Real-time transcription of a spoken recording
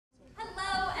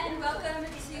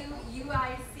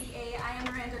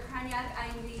Mack. I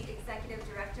am the executive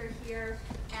director here,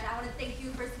 and I want to thank you,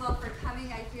 first of all, for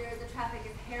coming. I hear the traffic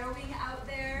is harrowing out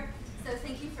there, so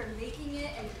thank you for making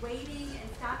it and waiting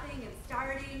and stopping and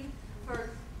starting for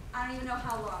I don't even know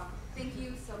how long. Thank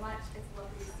you so much. It's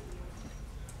lovely to see you.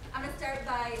 I'm going to start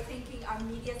by thanking our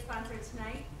media sponsor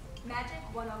tonight, Magic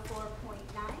 104.9,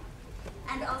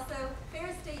 and also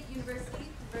Ferris State University,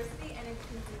 Diversity and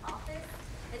Inclusion Office.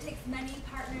 It takes many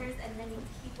partners and many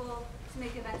people to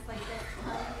make events like this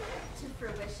come to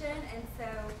fruition. And so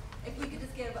if you could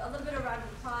just give a little bit of round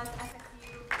of applause,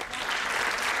 FSU.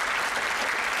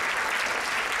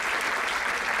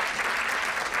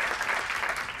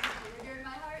 They're dear in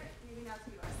my heart, maybe not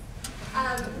to yours.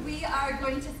 We are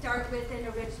going to start with an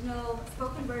original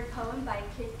spoken word poem by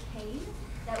Kid Kane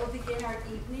that will begin our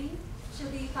evening. She'll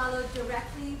be followed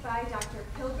directly by Dr.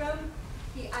 Pilgrim.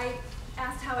 I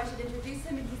asked how I should introduce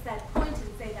him, and he said, point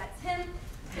and say that's him.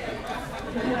 He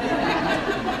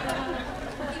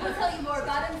will tell you more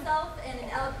about himself in an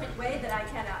eloquent way that I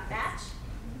cannot match,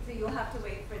 so you'll have to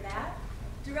wait for that.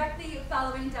 Directly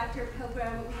following Dr.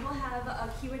 Pilgrim, we will have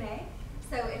a Q&A.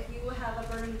 So if you have a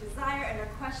burning desire and a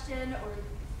question or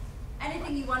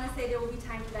anything you want to say, there will be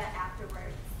time for that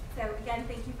afterwards. So again,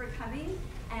 thank you for coming,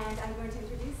 and I'm going to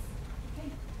introduce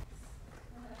Kane.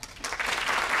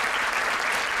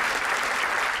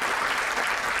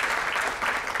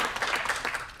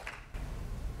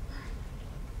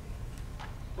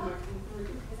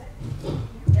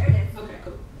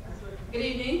 Good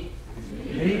evening.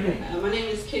 Good evening. My name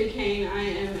is Kid Kane. I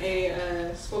am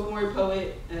a spoken word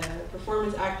poet,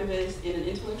 performance activist, and an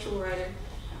intellectual writer.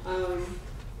 I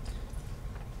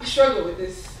struggled with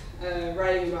this,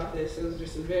 writing about this. It was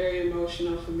just very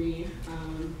emotional for me.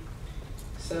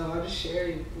 So I'll just share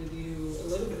with you a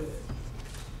little bit of it.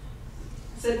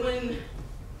 I said, when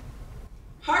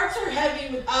hearts are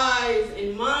heavy with eyes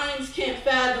and minds can't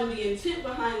fathom the intent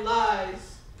behind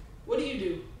lies, what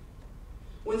do?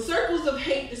 When circles of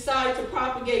hate decide to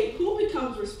propagate, who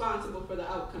becomes responsible for the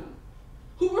outcome?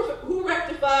 Who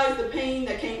rectifies the pain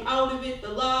that came out of it, the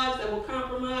lives that were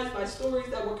compromised by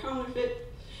stories that were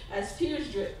counterfeit? As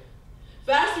tears drip,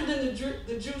 faster than the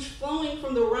juice flowing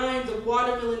from the rinds of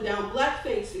watermelon down black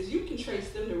faces, you can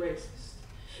trace them to racist.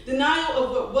 Denial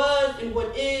of what was and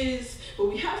what is, but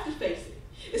we have to face it.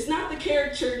 It's not the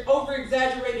caricatured,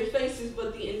 over-exaggerated faces,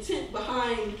 but the intent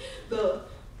behind the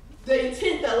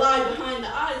intent that lied behind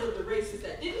the eyes of the racists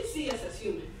that didn't see us as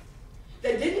human,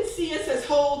 that didn't see us as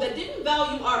whole, that didn't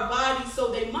value our bodies,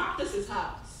 so they mocked us as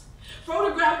hobbies,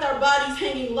 photographed our bodies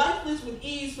hanging lifeless with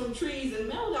ease from trees, and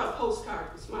mailed out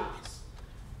postcards with smiles.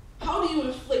 How do you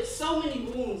inflict so many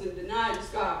wounds and deny the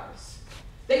scars?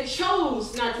 They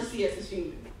chose not to see us as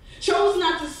human, chose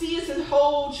not to see us as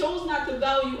whole, chose not to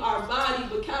value our body,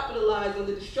 but capitalized on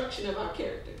the destruction of our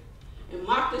character, and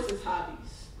mocked us as hobbies.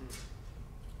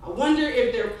 I wonder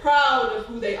if they're proud of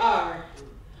who they are.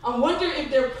 I wonder if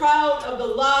they're proud of the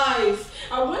lies.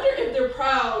 I wonder if they're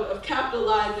proud of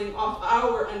capitalizing off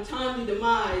our untimely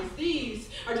demise. These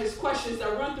are just questions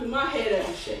that run through my head as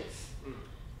it shakes.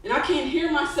 And I can't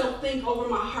hear myself think over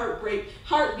my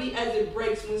heartbeat as it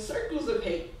breaks when circles of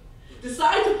hate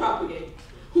decide to propagate.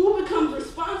 Who becomes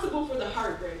responsible for the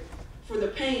heartbreak, for the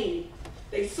pain?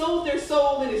 They sold their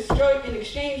soul in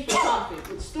exchange for profit,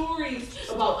 with stories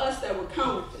about us that were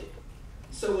counterfeit.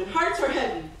 So when hearts are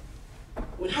heavy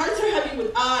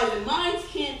with eyes and minds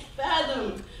can't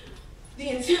fathom the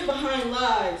intent behind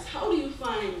lies, how do you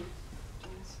find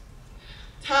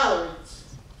tolerance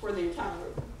for the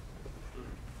intolerable?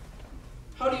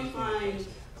 How do you find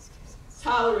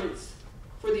tolerance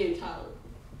for the intolerable?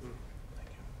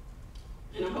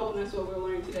 And I'm hoping that's what we'll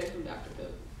learn today from Dr.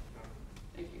 Pilgrim.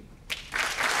 Thank you.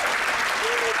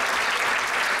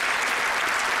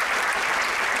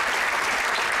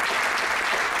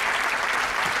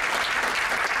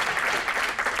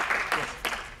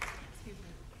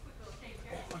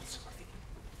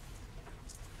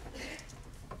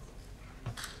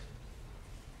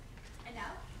 And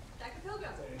now, Dr.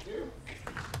 Pilgrim. Thank you.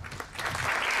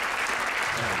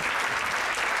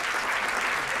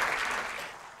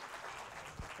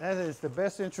 That is the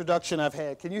best introduction I've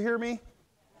had. Can you hear me?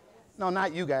 No,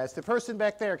 not you guys. The person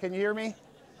back there, can you hear me?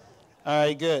 All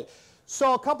right, good.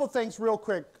 So a couple things real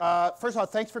quick. First of all,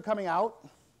 thanks for coming out.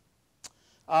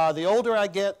 The older I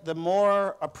get, the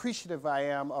more appreciative I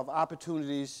am of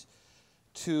opportunities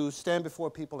to stand before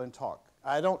people and talk.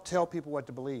 I don't tell people what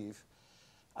to believe.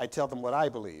 I tell them what I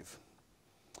believe.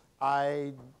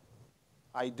 I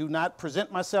do not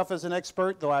present myself as an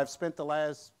expert, though I've spent the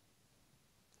last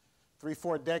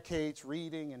 3-4 decades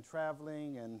reading and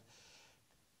traveling and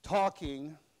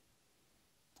talking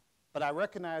But I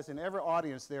recognize in every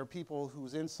audience there are people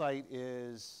whose insight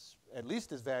is at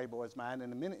least as valuable as mine,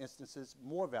 and in many instances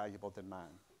more valuable than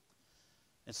mine.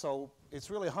 And so it's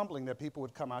really humbling that people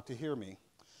would come out to hear me.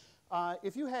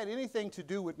 If you had anything to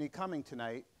do with me coming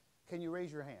tonight, can you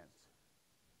raise your hands?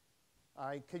 All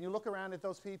right, can you look around at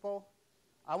those people?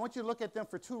 I want you to look at them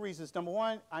for two reasons. Number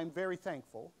one, I'm very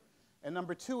thankful. And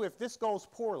number two, if this goes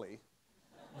poorly,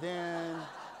 then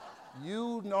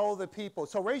you know the people.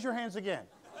 So raise your hands again.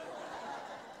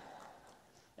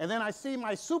 And then I see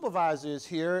my supervisor is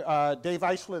here, Dave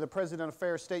Eichler, the president of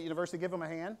Ferris State University. Give him a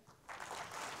hand.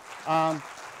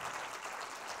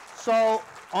 So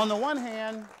on the one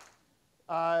hand,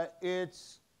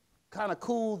 it's kind of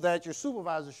cool that your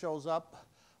supervisor shows up.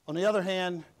 On the other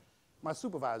hand, my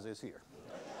supervisor is here.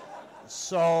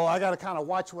 So I got to kind of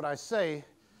watch what I say.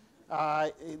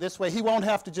 This way he won't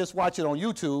have to just watch it on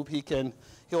YouTube.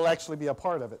 He'll actually be a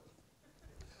part of it.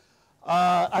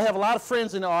 I have a lot of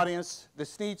friends in the audience. The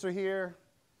Sneeds are here.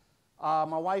 My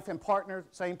wife and partner,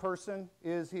 same person,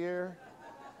 is here.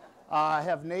 I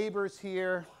have neighbors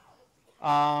here.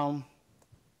 You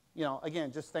know,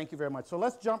 again, just thank you very much. So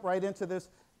let's jump right into this.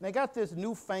 And they got this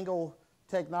newfangled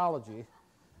technology,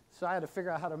 so I had to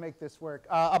figure out how to make this work.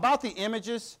 About the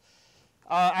images,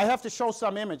 I have to show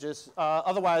some images.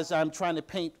 Otherwise, I'm trying to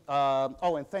paint.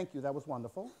 Oh, and thank you. That was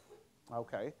wonderful.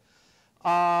 Okay.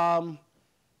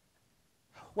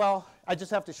 Well, I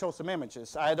just have to show some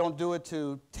images. I don't do it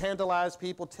to tantalize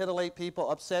people, titillate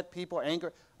people, upset people,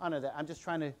 anger. None of that. I'm just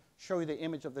trying to show you the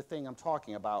image of the thing I'm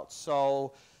talking about.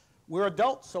 So we're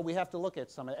adults, so we have to look at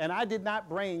some of it. And I did not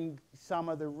bring some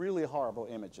of the really horrible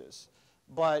images.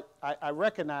 But I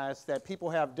recognize that people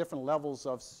have different levels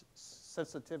of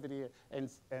sensitivity and,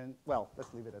 well,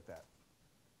 let's leave it at that.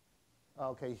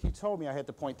 Okay, he told me I had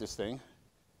to point this thing.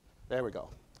 There we go.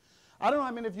 I don't know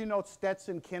how many of you know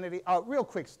Stetson Kennedy. Real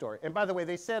quick story. And by the way,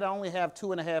 they said I only have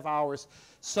 2.5 hours,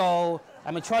 so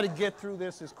I'm going to try to get through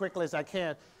this as quickly as I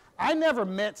can. I never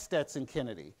met Stetson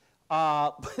Kennedy,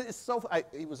 but it's so,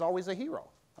 he was always a hero,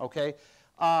 okay?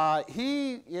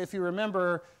 He, if you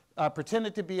remember,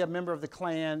 pretended to be a member of the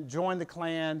Klan, joined the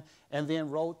Klan, and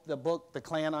then wrote the book, The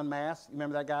Klan Unmasked. You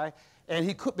remember that guy? And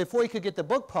he could, before he could get the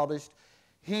book published,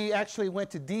 he actually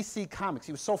went to DC Comics.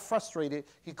 He was so frustrated,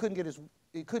 he couldn't get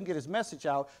his message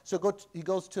out, so he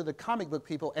goes to the comic book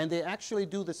people, and they actually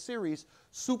do the series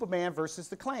Superman versus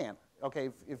the Klan, okay,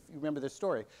 if you remember this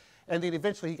story. And then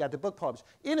eventually he got the book published.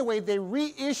 Anyway, they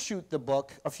reissued the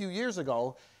book a few years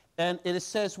ago, and it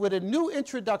says, with a new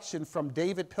introduction from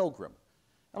David Pilgrim.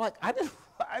 I'm like, I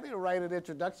didn't write an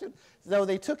introduction. So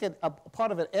they took a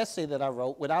part of an essay that I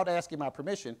wrote without asking my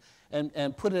permission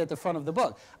and put it at the front of the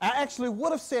book. I actually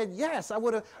would have said yes. I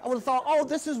would have thought, oh,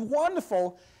 this is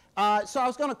wonderful. So I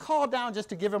was going to call down just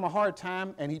to give him a hard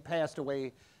time, and he passed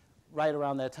away right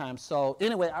around that time. So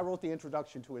anyway, I wrote the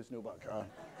introduction to his new book.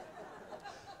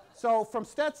 So from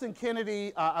Stetson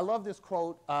Kennedy, I love this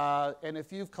quote, and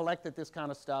if you've collected this kind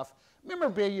of stuff,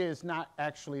 memorabilia is not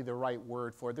actually the right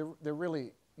word for it. They're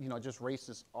really, you know, just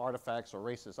racist artifacts or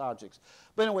racist objects.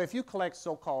 But anyway, if you collect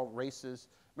so-called racist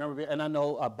memorabilia, and I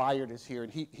know Bayard is here,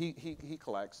 and he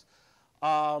collects,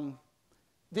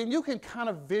 then you can kind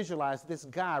of visualize this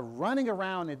guy running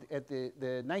around at the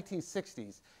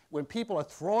 1960s when people are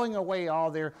throwing away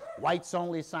all their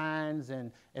whites-only signs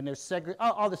and their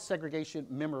all the segregation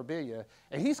memorabilia,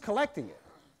 and he's collecting it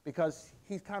because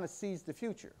he kind of sees the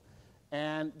future.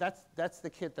 And that's the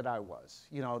kid that I was,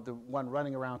 you know, the one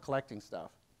running around collecting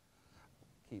stuff.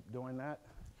 Keep doing that.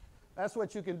 That's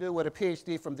what you can do with a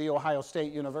PhD from The Ohio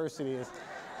State University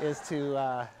is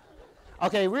to...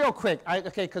 Okay, real quick,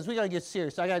 because we got to get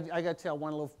serious. I got to tell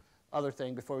one little other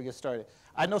thing before we get started.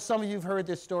 I know some of you have heard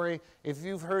this story. If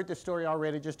you've heard this story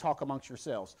already, just talk amongst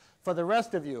yourselves. For the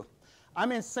rest of you,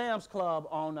 I'm in Sam's Club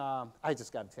on, I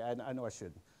just got to tell you, I know I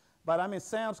shouldn't. But I'm in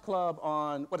Sam's Club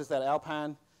on, what is that,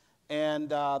 Alpine? And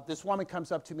this woman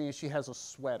comes up to me and she has a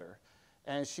sweater.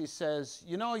 And she says,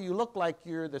 you know, you look like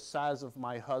you're the size of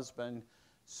my husband,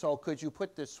 so could you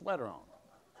put this sweater on?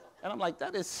 And I'm like,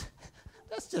 that's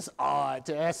just odd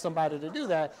to ask somebody to do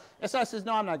that. And so I says,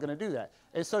 no, I'm not going to do that.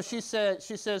 And so she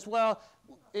says, well,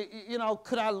 you know,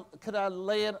 could I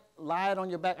lie it on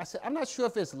your back? I said, I'm not sure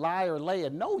if it's lie or lay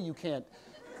it. No, you can't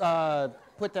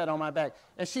put that on my back.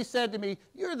 And she said to me,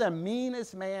 you're the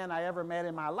meanest man I ever met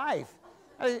in my life.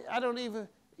 I don't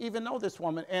even know this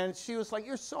woman. And she was like,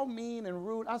 you're so mean and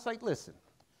rude. I was like, listen.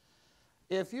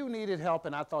 If you needed help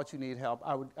and I thought you needed help,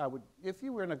 I would, if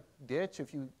you were in a ditch,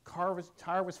 if your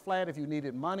tire was flat, if you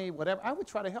needed money, whatever, I would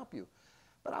try to help you.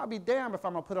 But I'll be damned if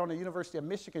I'm going to put on a University of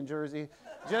Michigan jersey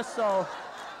just so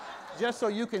just so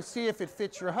you can see if it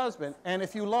fits your husband. And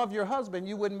if you love your husband,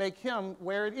 you wouldn't make him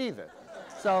wear it either.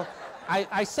 So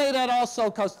I say that also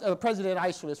because President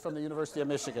Eichel is from the University of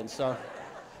Michigan. So,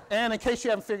 and in case you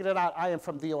haven't figured it out, I am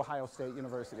from The Ohio State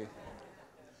University.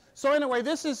 So anyway,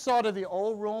 this is sort of the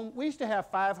old room. We used to have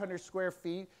 500 square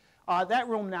feet. That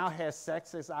room now has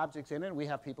sexist objects in it. We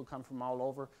have people come from all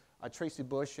over. Tracy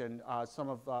Bush and some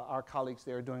of our colleagues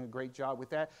there are doing a great job with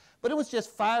that. But it was just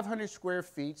 500 square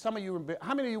feet. Some of you,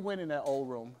 how many of you went in that old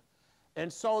room?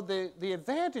 And so the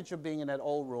advantage of being in that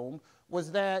old room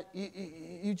was that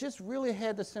you just really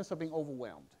had the sense of being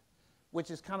overwhelmed,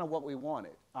 which is kind of what we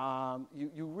wanted.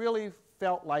 You really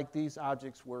felt like these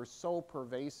objects were so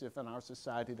pervasive in our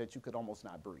society that you could almost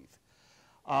not breathe.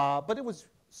 But it was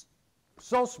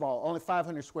so small, only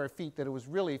 500 square feet, that it was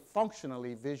really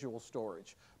functionally visual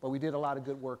storage. But we did a lot of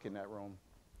good work in that room.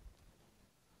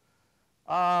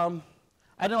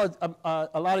 I know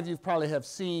a lot of you probably have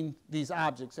seen these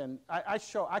objects, and I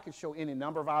could show any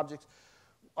number of objects.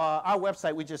 Our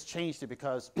website, we just changed it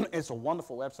because it's a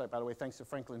wonderful website, by the way, thanks to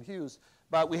Franklin Hughes,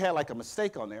 but we had like a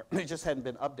mistake on there. It just hadn't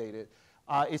been updated.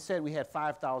 It said we had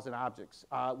 5,000 objects.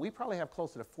 We probably have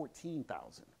closer to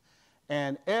 14,000.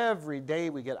 And every day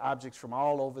we get objects from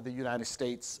all over the United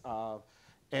States. You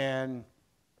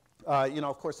know,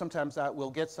 of course, sometimes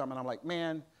we'll get some and I'm like,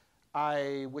 man,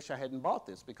 I wish I hadn't bought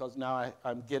this because now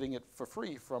I'm getting it for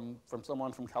free from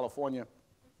someone from California.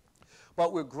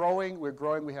 But we're growing.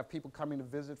 We have people coming to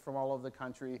visit from all over the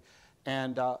country.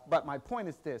 And, but my point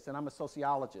is this, and I'm a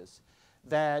sociologist,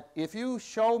 that if you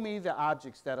show me the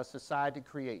objects that a society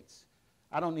creates,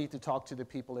 I don't need to talk to the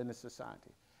people in the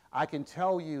society. I can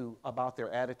tell you about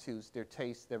their attitudes, their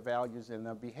tastes, their values, and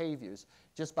their behaviors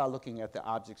just by looking at the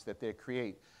objects that they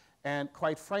create. And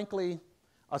quite frankly,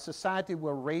 a society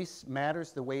where race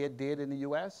matters the way it did in the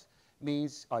U.S.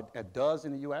 means, it does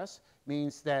in the U.S.,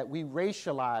 means that we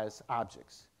racialize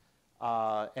objects.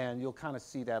 And you'll kind of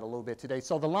see that a little bit today.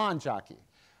 So the lawn jockey.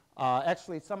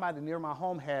 Actually, somebody near my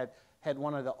home had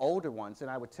one of the older ones, and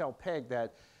I would tell Peg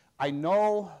that I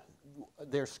know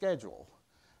their schedule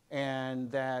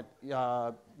and that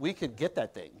we could get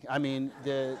that thing. I mean,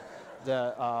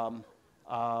 but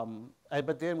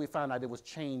then we found out it was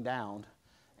chained down,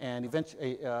 and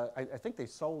eventually, I think they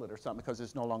sold it or something because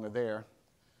it's no longer there.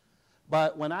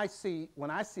 But when I see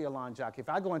a lawn jockey, if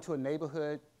I go into a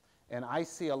neighborhood and I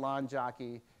see a lawn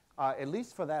jockey, at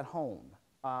least for that home,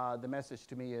 the message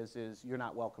to me is you're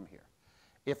not welcome here.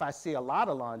 If I see a lot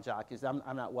of lawn jockeys, I'm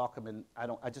not welcome, and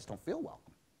I just don't feel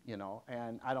welcome, you know,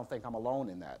 and I don't think I'm alone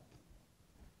in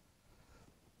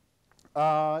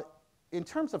that. In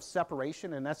terms of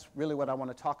separation, and that's really what I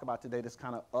want to talk about today, this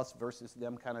kind of us versus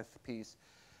them kind of piece.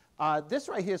 This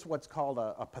right here is what's called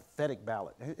a pathetic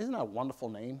ballad. Isn't that a wonderful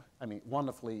name? I mean,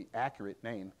 wonderfully accurate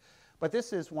name. But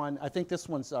this is one, I think this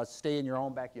one's Stay in Your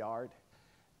Own Backyard.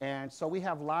 And so we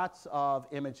have lots of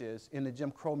images in the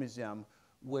Jim Crow Museum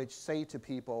which say to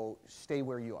people, stay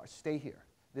where you are, stay here.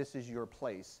 This is your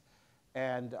place.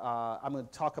 And I'm going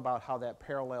to talk about how that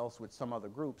parallels with some other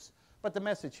groups. But the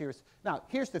message here is, now,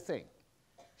 here's the thing.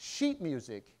 Sheet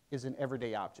music is an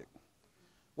everyday object.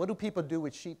 What do people do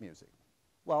with sheet music?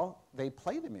 Well, they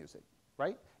play the music,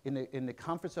 right? In the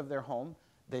comforts of their home,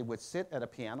 they would sit at a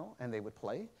piano and they would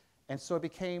play. And so it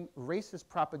became racist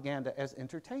propaganda as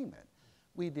entertainment.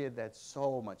 We did that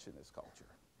so much in this culture.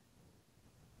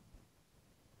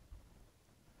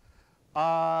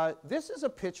 This is a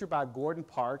picture by Gordon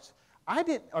Parks.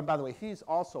 Oh, by the way, he's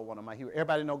also one of my heroes.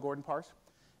 Everybody know Gordon Parks?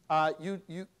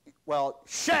 Well,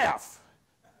 Chef.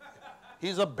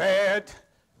 He's a bad,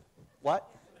 what?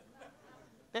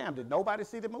 Damn, did nobody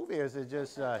see the movie? Or is it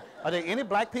just, are there any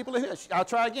black people in here? I'll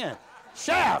try again.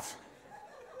 Chef.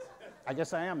 I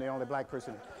guess I am the only black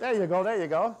person. There you go, there you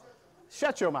go.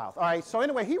 Shut your mouth. All right, so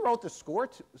anyway, he wrote the score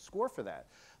for that.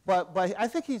 But I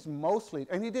think he's mostly,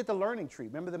 and he did The Learning Tree.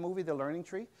 Remember the movie The Learning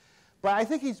Tree? But I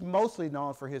think he's mostly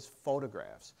known for his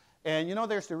photographs. And you know,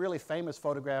 there's the really famous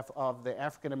photograph of the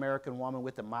African-American woman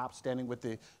with the mop standing with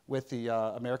the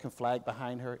American flag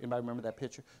behind her. Anybody remember that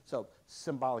picture? So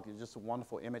symbolic, it's just a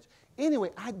wonderful image. Anyway,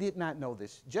 I did not know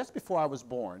this. Just before I was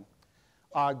born,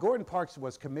 Gordon Parks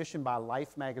was commissioned by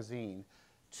Life magazine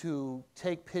to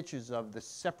take pictures of the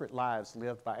separate lives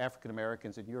lived by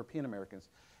African-Americans and European-Americans.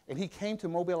 And he came to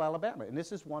Mobile, Alabama, and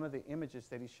this is one of the images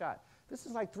that he shot. This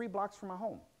is like 3 blocks from my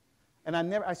home. And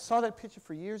I saw that picture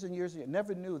for years and years, and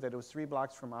never knew that it was 3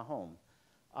 blocks from my home.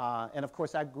 And of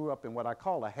course, I grew up in what I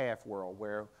call a half world,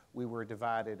 where we were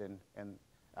divided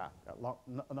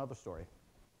another story.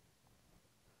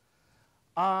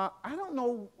 I don't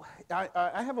know,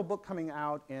 I have a book coming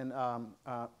out in,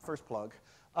 first plug,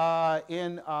 I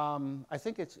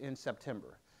think it's in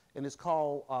September, and it's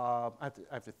called, I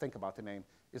have to think about the name.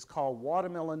 It's called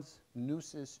Watermelons,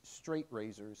 Nooses, Straight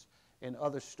Razors, and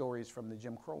Other Stories from the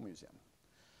Jim Crow Museum.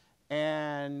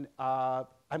 And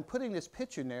I'm putting this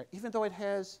picture in there, even though it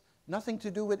has nothing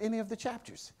to do with any of the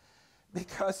chapters,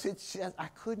 because it's just, I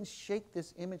couldn't shake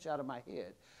this image out of my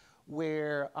head,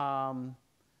 where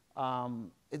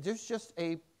there's just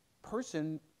a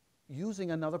person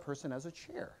using another person as a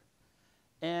chair.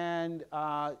 And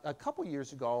a couple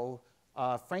years ago,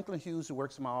 Franklin Hughes, who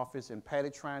works in my office, and Patty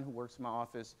Trine, who works in my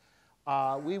office,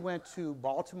 we went to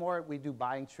Baltimore. We do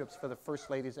buying trips for the First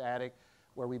Lady's Attic,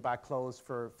 where we buy clothes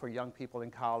for young people in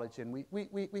college, and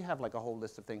we have like a whole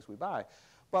list of things we buy.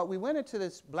 But we went into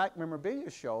this black memorabilia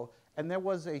show, and there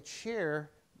was a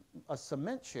chair, a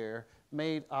cement chair,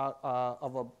 made out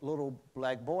of a little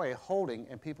black boy holding,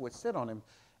 and people would sit on him.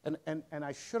 And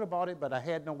I should have bought it, but I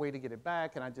had no way to get it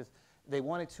back, and they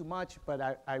wanted too much, but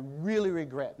I really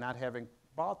regret not having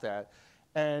bought that.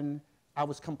 And I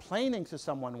was complaining to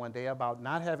someone one day about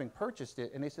not having purchased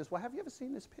it, and they says, well, have you ever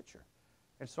seen this picture?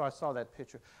 And so I saw that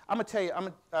picture. I'm going to tell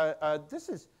you, this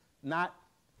is not,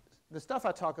 the stuff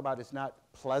I talk about is not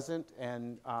pleasant,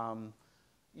 and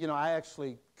you know, I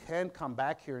actually can come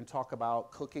back here and talk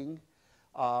about cooking.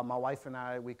 My wife and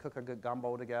I, we cook a good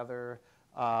gumbo together,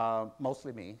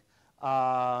 mostly me.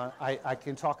 I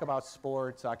can talk about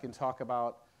sports. I can talk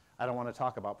about, I don't want to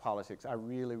talk about politics. I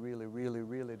really, really, really,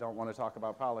 really don't want to talk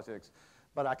about politics.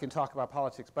 But I can talk about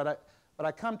politics. But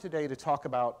I come today to talk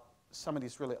about some of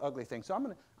these really ugly things. So I'm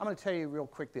going to tell you real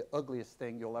quick the ugliest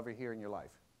thing you'll ever hear in your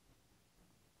life.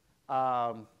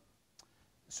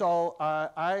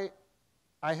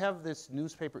 I have this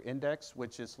newspaper index,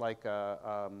 which is like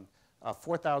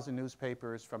 4,000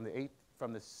 newspapers from the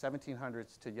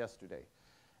 1700s to yesterday.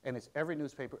 And it's every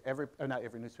newspaper, not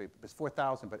every newspaper, it's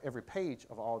 4,000, but every page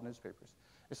of all newspapers.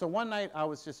 And so one night I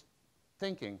was just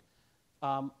thinking,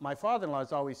 my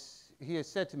father-in-law he has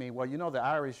said to me, well, you know, the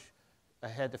Irish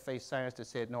had to face science that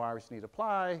said no Irish need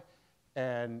apply.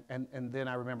 And then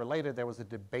I remember later there was a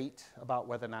debate about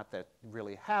whether or not that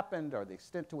really happened or the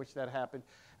extent to which that happened.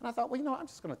 And I thought, well, you know, I'm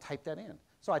just going to type that in.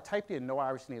 So I typed in no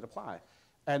Irish need apply.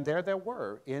 And there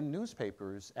were in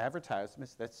newspapers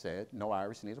advertisements that said no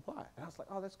Irish need apply. And I was like,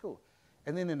 oh, that's cool.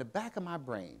 And then in the back of my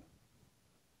brain,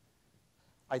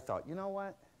 I thought, you know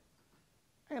what?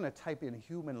 I'm going to type in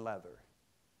human leather.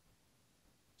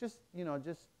 Just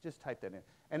type that in.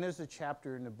 And there's a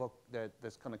chapter in the book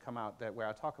that's going to come out where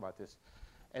I talk about this.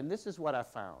 And this is what I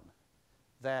found,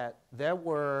 that there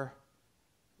were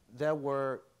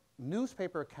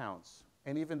newspaper accounts,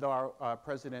 and even though our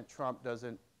President Trump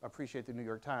doesn't appreciate the New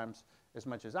York Times as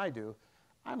much as I do,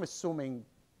 I'm assuming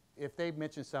if they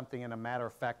mention something in a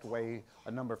matter-of-fact way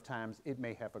a number of times, it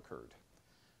may have occurred.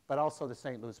 But also the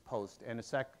St. Louis Post and the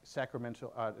San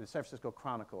Francisco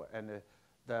Chronicle and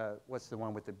what's the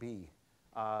one with the B?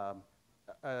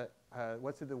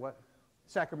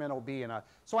 Sacramento Bee.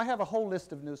 So I have a whole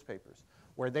list of newspapers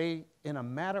where they, in a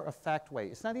matter-of-fact way,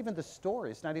 it's not even the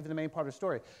story, it's not even the main part of the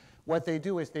story. What they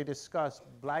do is they discuss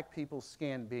black people's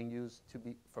skin being used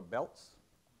for belts,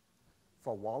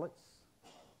 for wallets,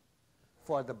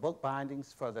 for the book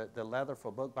bindings, for the leather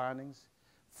for book bindings,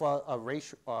 for a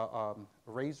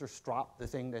razor strop, the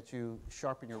thing that you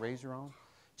sharpen your razor on,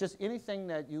 just anything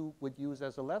that you would use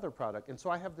as a leather product. And so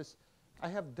I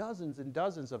have dozens and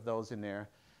dozens of those in there.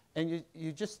 And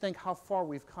you just think how far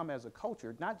we've come as a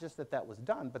culture, not just that was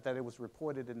done, but that it was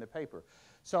reported in the paper.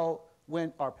 So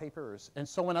our papers. And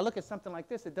so when I look at something like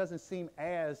this, it doesn't seem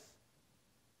as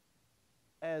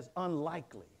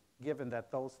unlikely, given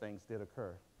that those things did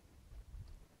occur.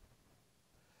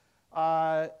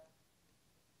 I,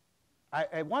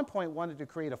 at one point, wanted to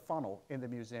create a funnel in the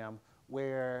museum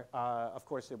where, of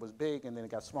course, it was big, and then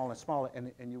it got smaller and smaller,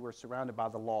 and you were surrounded by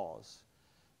the laws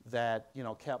that, you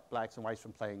know, kept blacks and whites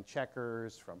from playing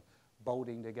checkers, from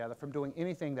boating together, from doing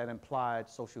anything that implied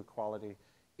social equality,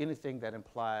 anything that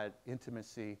implied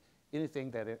intimacy, anything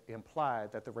that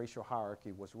implied that the racial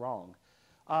hierarchy was wrong.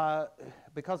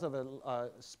 Because of a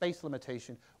space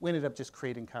limitation, we ended up just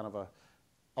creating kind of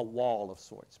a wall of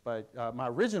sorts. But my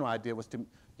original idea was to,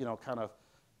 you know, kind of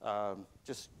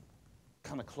just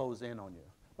kind of close in on you.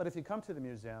 But if you come to the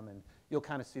museum, and you'll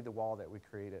kind of see the wall that we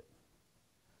created.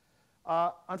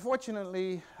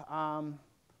 Unfortunately,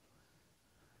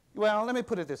 well, let me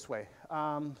put it this way,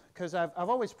 because I've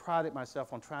always prided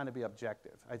myself on trying to be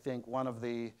objective. I think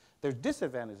there's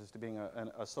disadvantages to being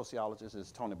a sociologist,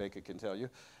 as Tony Baker can tell you,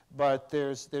 but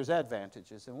there's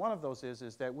advantages. And one of those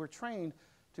is that we're trained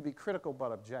to be critical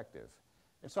but objective.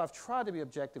 And so I've tried to be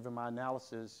objective in my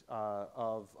analysis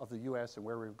of the U.S. and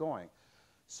where we're going.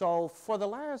 So for the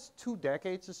last 2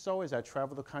 decades or so, as I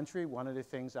travel the country, one of the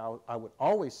things I would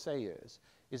always say is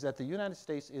that the United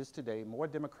States is today more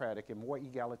democratic and more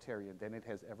egalitarian than it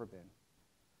has ever been.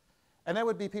 And there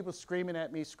would be people screaming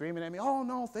at me, oh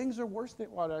no, things are worse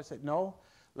than what I said. No,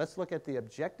 let's look at the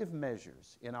objective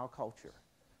measures in our culture.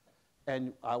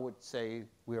 And I would say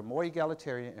we are more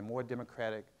egalitarian and more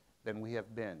democratic than we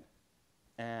have been.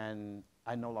 And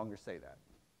I no longer say that.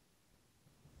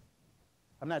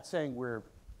 I'm not saying we're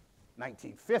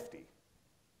 1950,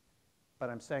 but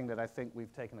I'm saying that I think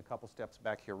we've taken a couple steps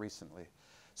back here recently.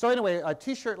 So anyway, a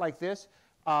T-shirt like this,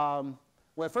 well,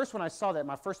 at first when I saw that,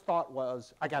 my first thought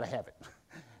was, I got to have it.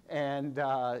 And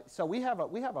so we have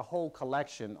a whole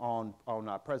collection on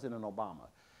President Obama.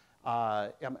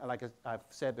 Like I've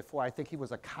said before, I think he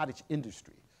was a cottage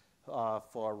industry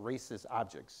for racist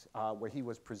objects, where he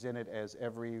was presented as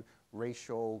every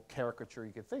racial caricature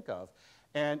you could think of.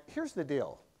 And here's the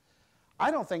deal. I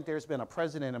don't think there's been a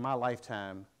president in my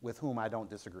lifetime with whom I don't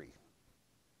disagree.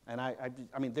 And I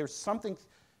mean, there's something,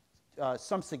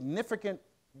 some significant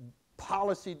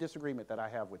policy disagreement that I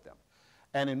have with them.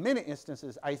 And in many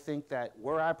instances, I think that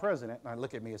were I president, and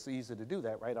look at me, it's easy to do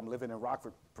that, right? I'm living in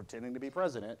Rockford pretending to be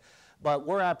president. But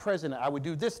were I president, I would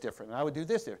do this different, and I would do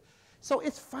this different. So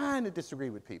it's fine to disagree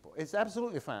with people. It's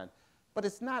absolutely fine. But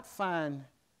it's not fine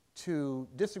to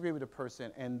disagree with a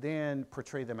person and then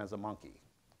portray them as a monkey.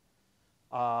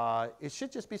 It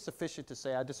should just be sufficient to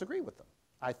say I disagree with them.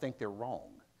 I think they're wrong.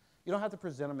 You don't have to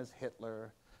present them as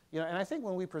Hitler. You know, and I think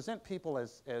when we present people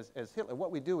as Hitler,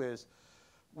 what we do is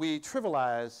we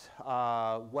trivialize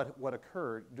what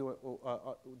occurred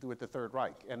with the Third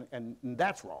Reich, and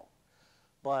that's wrong.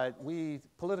 But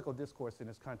political discourse in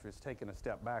this country is taking a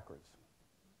step backwards.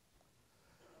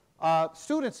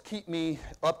 Students keep me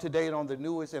up to date on the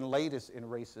newest and latest in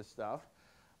racist stuff.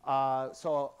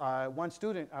 So one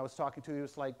student I was talking to, he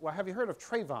was like, well, have you heard of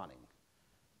Trayvoning?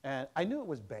 And I knew it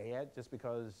was bad just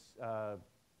because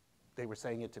they were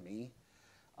saying it to me.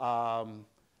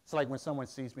 It's like when someone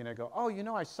sees me and they go, oh, you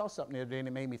know, I saw something the other day and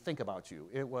it made me think about you.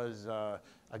 It was a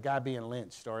guy being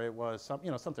lynched, or it was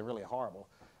something really horrible.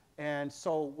 And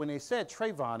so when they said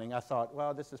Trayvoning, I thought,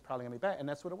 well, this is probably going to be bad. And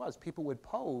that's what it was. People would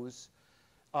pose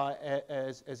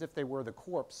as if they were the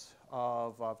corpse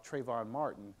of Trayvon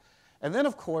Martin. And then,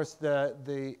 of course,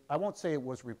 I won't say it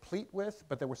was replete with,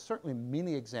 but there were certainly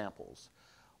many examples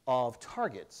of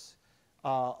targets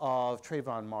of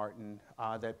Trayvon Martin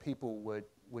that people would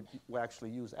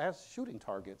actually use as shooting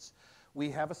targets.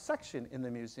 We have a section in the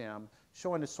museum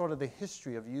showing sort of the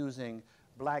history of using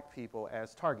black people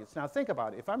as targets. Now think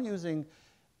about it. If I'm using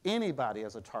anybody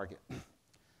as a target,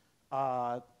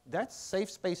 that's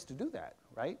safe space to do that,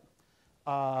 right?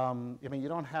 I mean, you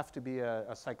don't have to be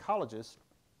a psychologist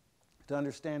to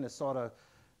understand the sort of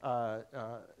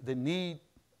the need,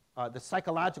 the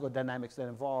psychological dynamics that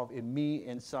involve in me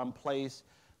in some place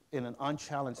in an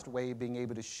unchallenged way being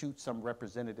able to shoot some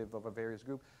representative of a various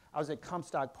group. I was at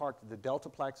Comstock Park, the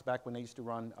Deltaplex, back when they used to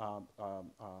run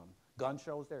gun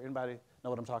shows there. Anybody know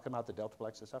what I'm talking about, the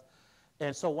Deltaplex and stuff?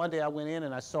 And so one day I went in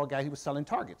and I saw a guy, he was selling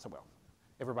targets. Well,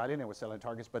 everybody in there was selling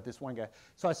targets, but this one guy.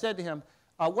 So I said to him,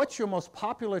 what's your most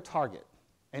popular target?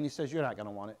 And he says, you're not going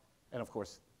to want it. And of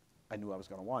course, I knew I was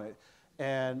going to want it.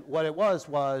 And what it was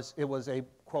a,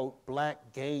 quote,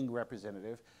 black gang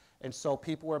representative. And so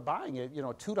people were buying it, you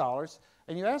know, $2.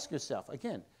 And you ask yourself,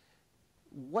 again,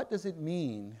 what does it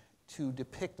mean to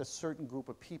depict a certain group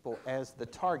of people as the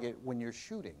target when you're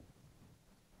shooting?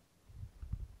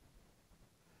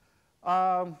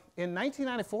 In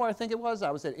 1994, I think it was,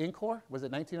 I was at INCOR. Was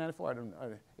it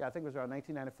 1994? Yeah, I think it was around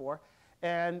 1994.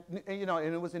 And you know,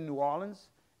 and it was in New Orleans.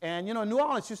 And you know, New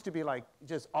Orleans used to be like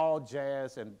just all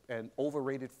jazz and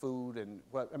overrated food. And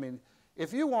what I mean,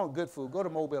 if you want good food, go to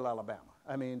Mobile, Alabama.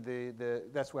 I mean,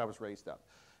 that's where I was raised up.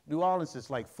 New Orleans is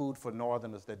like food for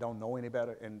Northerners that don't know any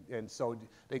better, and so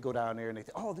they go down there and they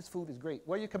think, oh, this food is great.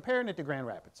 Well, you're comparing it to Grand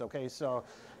Rapids, okay? So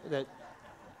that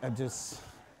I'm just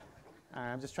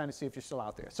trying to see if you're still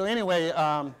out there. So anyway,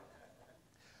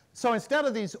 so instead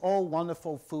of these old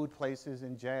wonderful food places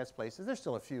and jazz places, there's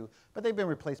still a few, but they've been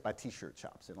replaced by T-shirt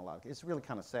shops in a lot of cases. It's really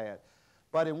kind of sad.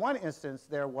 But in one instance,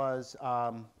 there was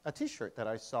a T-shirt that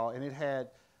I saw, and it had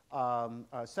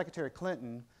Secretary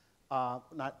Clinton,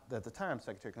 not at the time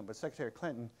Secretary Clinton, but Secretary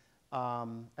Clinton,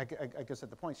 I guess at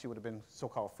the point she would have been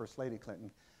so-called First Lady Clinton.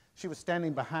 She was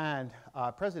standing behind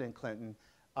President Clinton,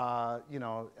 you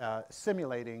know,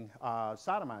 simulating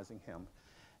sodomizing him.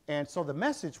 And so the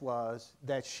message was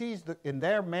that in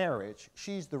their marriage,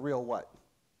 she's the real what?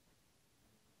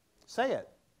 Say it.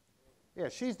 Yeah,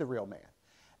 she's the real man.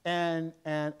 And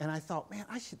I thought, man,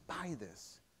 I should buy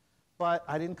this. but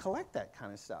I didn't collect that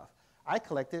kind of stuff. I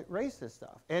collected racist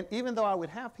stuff. And even though I would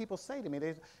have people say to me,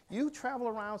 you travel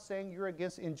around saying you're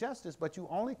against injustice, but you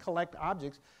only collect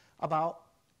objects about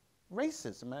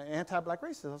racism, anti-black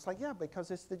racism. I was like, yeah, because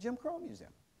it's the Jim Crow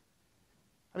Museum.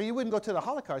 I mean, you wouldn't go to the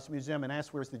Holocaust Museum and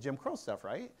ask where's the Jim Crow stuff,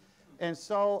 right? And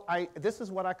so this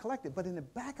is what I collected. But in the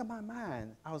back of my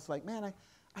mind, I was like, man,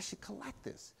 I should collect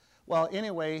this. Well,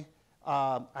 anyway,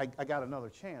 I got another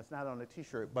chance, not on a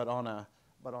T-shirt, but on a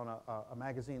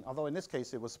magazine, although in this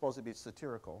case it was supposed to be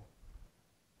satirical.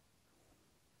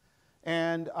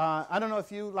 And I don't know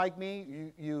if you, like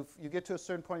me, you get to a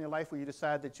certain point in your life where you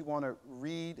decide that you want to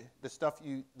read the stuff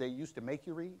they used to make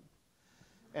you read.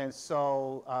 And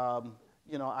so,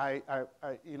 you know, I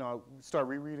started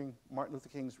rereading Martin Luther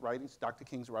King's writings, Dr.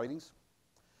 King's writings.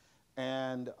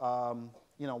 And,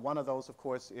 you know, one of those, of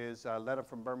course, is Letter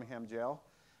from Birmingham Jail,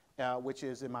 which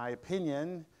is, in my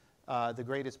opinion, the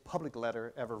greatest public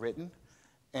letter ever written.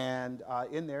 And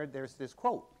in there's this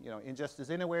quote, you know,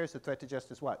 injustice anywhere is a threat to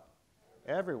justice what?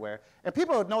 Everywhere. And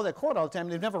people would know that quote all the time,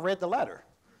 they've never read the letter.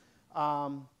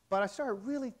 But I started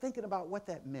really thinking about what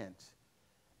that meant.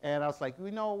 And I was like,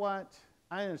 you know what?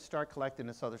 I'm going to start collecting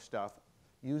this other stuff,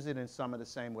 use it in some of the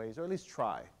same ways, or at least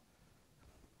try.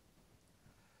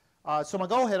 So my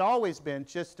goal had always been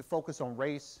just to focus on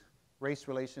race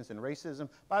relations, and racism.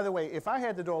 By the way, if I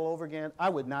had to do it all over again, I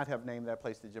would not have named that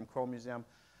place the Jim Crow Museum.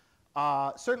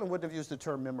 Certainly wouldn't have used the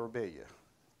term memorabilia,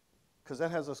 because that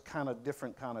has a kind of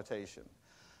different connotation.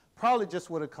 Probably just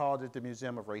would have called it the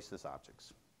Museum of Racist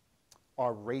Objects,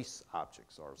 or Race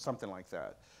Objects, or something like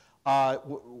that.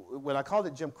 When I called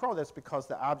it Jim Crow, that's because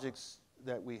the objects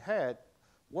that we had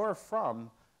were from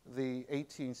the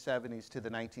 1870s to the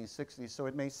 1960s, so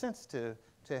it made sense to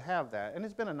have that. And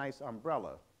it's been a nice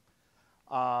umbrella.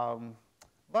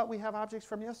 But we have objects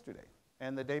from yesterday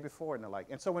and the day before and the like.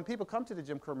 And so when people come to the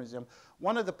Jim Crow Museum,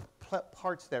 one of the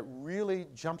parts that really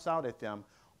jumps out at them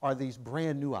are these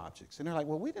brand new objects. And they're like,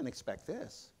 well, we didn't expect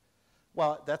this.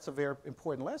 Well, that's a very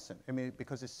important lesson. I mean,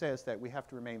 because it says that we have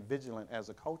to remain vigilant as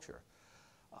a culture.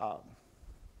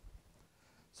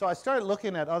 So I started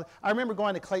looking at other, I remember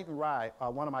going to Clayton Rye,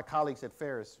 one of my colleagues at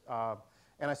Ferris,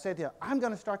 and I said to him, I'm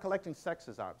going to start collecting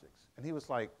sexist objects. And he was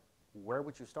like, where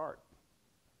would you start?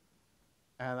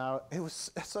 And it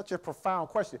was such a profound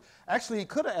question. Actually, he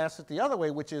could have asked it the other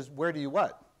way, which is, where do you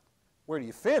what? Where do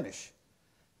you finish?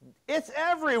 It's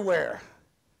everywhere.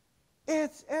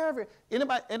 It's everywhere.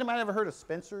 Anybody ever heard of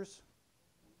Spencer's?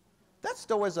 That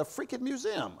store is a freaking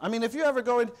museum. I mean, if you ever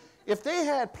go in, if they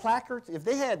had placards, if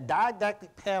they had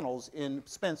didactic panels in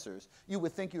Spencer's, you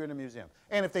would think you're in a museum.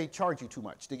 And if they charge you too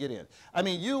much to get in. I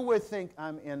mean, you would think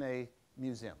I'm in a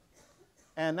museum.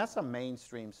 And that's a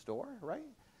mainstream store, right?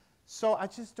 So I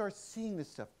just started seeing this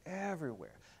stuff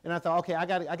everywhere. And I thought, okay, I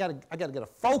gotta get a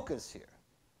focus here.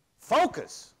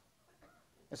 Focus.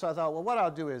 And so I thought, well, what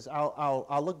I'll do is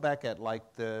I'll look back at like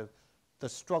the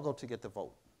struggle to get the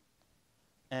vote.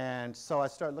 And so I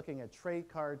started looking at trade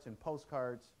cards and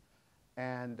postcards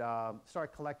and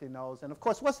started collecting those. And of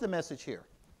course, what's the message here?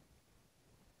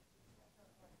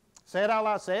 Say it out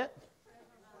loud, say it.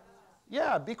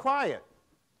 Yeah, be quiet.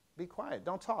 Be quiet,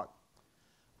 don't talk.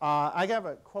 I have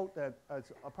a quote that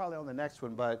is probably on the next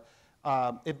one, but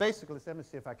it basically, let me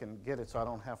see if I can get it so I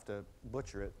don't have to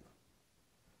butcher it.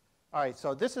 All right,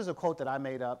 so this is a quote that I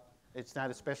made up. It's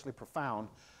not especially profound,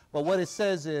 but what it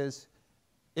says is,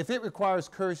 if it requires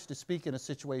courage to speak in a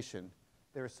situation,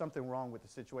 there is something wrong with the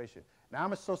situation. Now,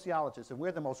 I'm a sociologist, and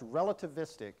we're the most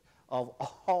relativistic of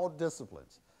all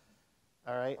disciplines.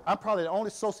 All right? I'm probably the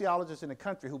only sociologist in the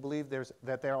country who believes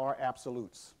that there are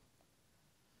absolutes.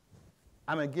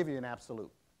 I'm going to give you an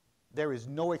absolute. There is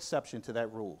no exception to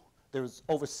that rule. There's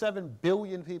over 7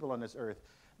 billion people on this earth.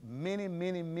 Many,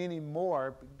 many, many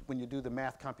more when you do the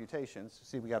math computations.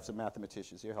 See, we have some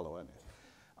mathematicians here. Hello, Andy.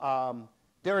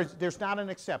 There's not an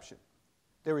exception.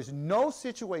 There is no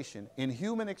situation in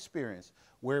human experience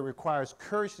where it requires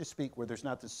courage to speak where there's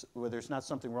not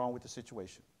something wrong with the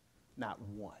situation. Not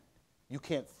one. You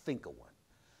can't think of one.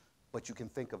 But you can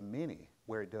think of many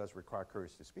where it does require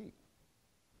courage to speak.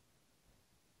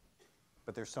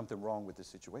 But there's something wrong with the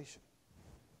situation.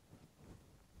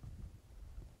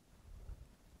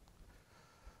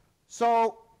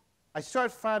 So I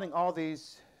started finding all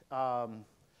these,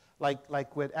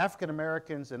 like with African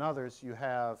Americans and others, you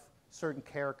have certain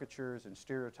caricatures and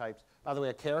stereotypes. By the way,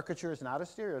 a caricature is not a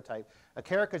stereotype. A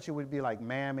caricature would be like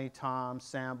Mammy, Tom,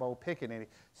 Sambo, Pickaninny.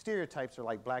 Stereotypes are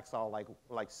like blacks all like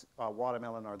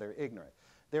watermelon, or they're ignorant.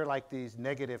 They're like these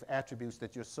negative attributes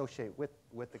that you associate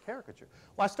with the caricature.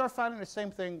 Well, I started finding the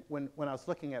same thing when I was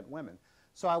looking at women.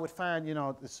 So I would find, you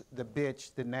know, the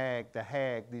bitch, the nag, the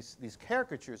hag, these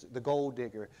caricatures, the gold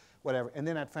digger, whatever, and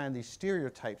then I'd find these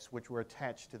stereotypes which were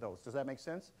attached to those. Does that make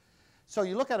sense? So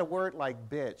you look at a word like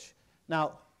bitch.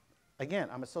 Now, again,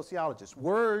 I'm a sociologist.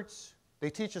 Words, they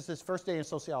teach us this first day in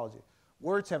sociology.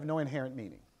 Words have no inherent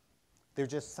meaning. They're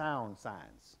just sound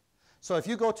signs. So if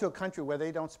you go to a country where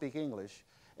they don't speak English,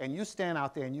 and you stand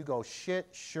out there and you go shit,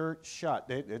 shirt, shut,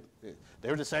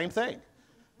 they're the same thing.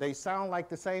 They sound like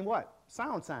the same what?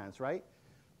 Sound signs, right?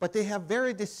 But they have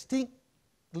very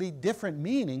distinctly different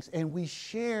meanings, and we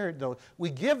share those. We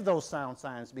give those sound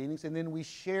signs meanings, and then we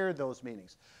share those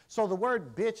meanings. So the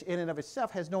word bitch in and of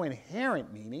itself has no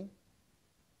inherent meaning,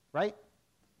 right?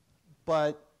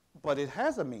 But it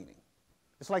has a meaning.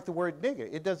 It's like the word nigger.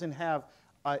 It doesn't have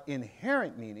an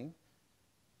inherent meaning,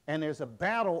 and there's a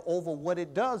battle over what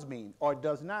it does mean or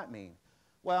does not mean.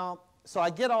 Well, so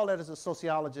I get all that as a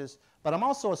sociologist, but I'm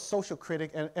also a social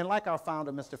critic, and like our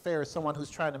founder, Mr. Ferris, someone who's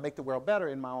trying to make the world better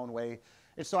in my own way.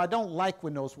 And so I don't like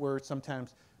when those words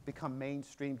sometimes become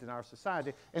mainstreamed in our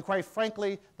society. And quite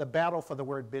frankly, the battle for the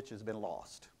word bitch has been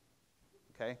lost.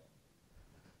 Okay?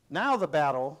 Now the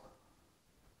battle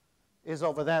is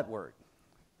over that word.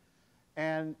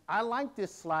 And I like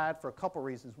this slide for a couple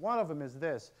reasons. One of them is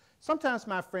this. Sometimes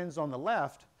my friends on the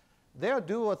left, they'll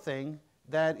do a thing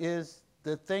that is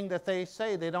the thing that they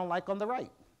say they don't like on the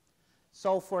right.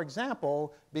 So, for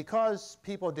example, because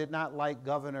people did not like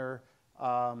Governor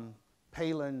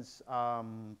Palin's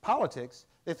politics,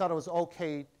 they thought it was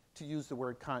okay to use the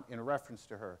word cunt in reference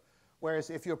to her. Whereas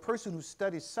if you're a person who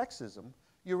studies sexism,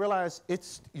 you realize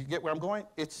you get where I'm going?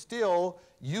 It's still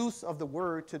use of the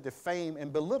word to defame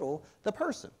and belittle the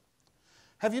person.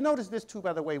 Have you noticed this too,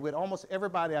 by the way? With almost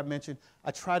everybody I mentioned,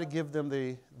 I try to give them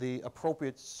the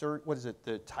appropriate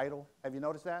the title. Have you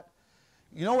noticed that?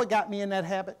 You know what got me in that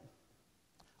habit?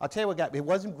 I'll tell you what got me. It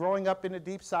wasn't growing up in the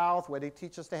Deep South where they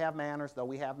teach us to have manners, though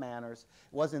we have manners.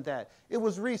 It wasn't that. It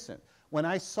was recent when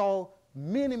I saw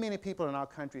many, many people in our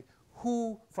country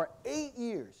who, for 8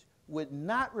 years, would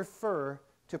not refer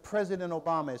to President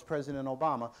Obama as President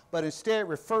Obama, but instead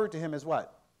referred to him as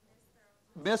what?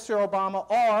 Mr. Obama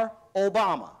or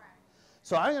Obama.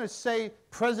 So I'm going to say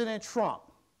President Trump.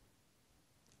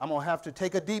 I'm going to have to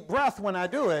take a deep breath when I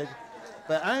do it,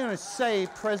 but I'm going to say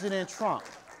President Trump,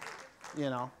 you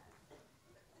know.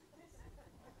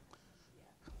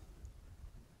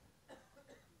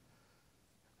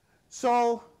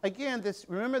 So again,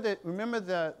 remember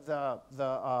the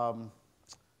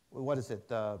what is it?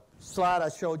 The slide I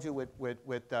showed you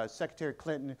with Secretary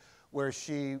Clinton, where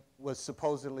she was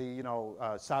supposedly, you know,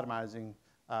 sodomizing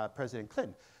President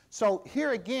Clinton. So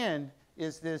here again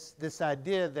is this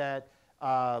idea that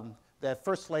that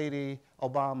First Lady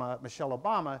Michelle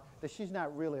Obama, that she's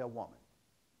not really a woman.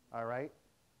 All right.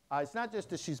 It's not just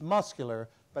that she's muscular,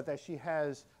 but that she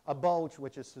has a bulge,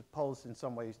 which is supposed in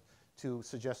some ways to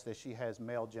suggest that she has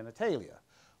male genitalia,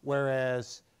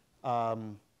 whereas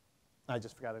I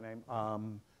just forgot her name.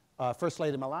 First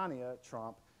Lady Melania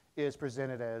Trump is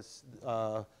presented as,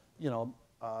 you know,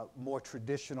 more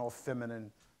traditional, feminine,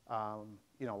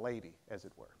 you know, lady, as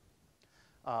it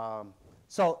were.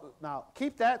 So now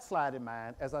keep that slide in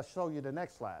mind as I show you the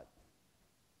next slide.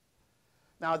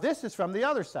 Now this is from the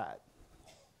other side,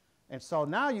 and so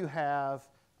now you have,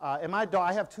 and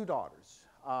I have two daughters.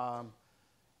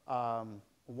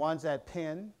 One's at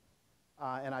Penn,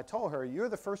 and I told her, you're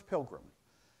the first Pilgrim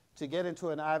to get into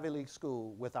an Ivy League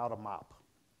school without a mop.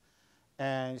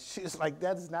 And she's like,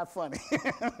 that is not funny.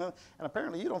 And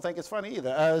apparently you don't think it's funny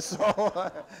either.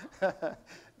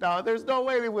 No, there's no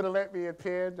way they would have let me at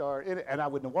Penn, and I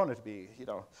wouldn't have wanted to be, you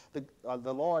know.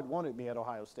 The Lord wanted me at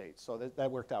Ohio State, so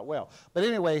that worked out well. But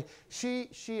anyway, she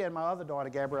and my other daughter,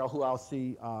 Gabrielle, who I'll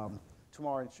see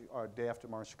tomorrow or day after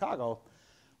tomorrow in Chicago,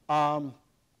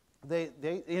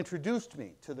 they introduced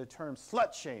me to the term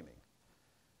slut shaming.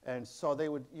 And so they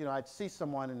would, you know, I'd see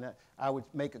someone and I would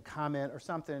make a comment or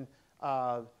something,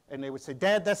 and they would say,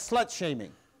 Dad, that's slut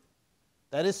shaming.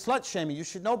 That is slut shaming. You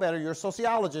should know better. You're a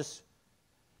sociologist.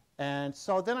 And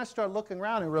so then I started looking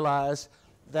around and realized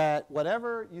that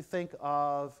whatever you think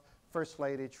of First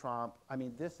Lady Trump, I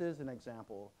mean, this is an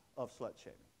example of slut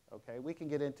shaming. Okay? We can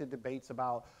get into debates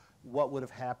about what would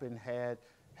have happened had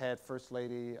First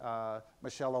Lady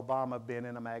Michelle Obama been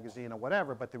in a magazine or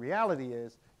whatever, but the reality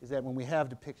is that when we have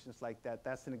depictions like that,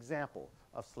 that's an example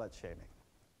of slut shaming.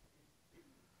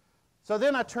 So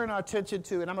then I turn our attention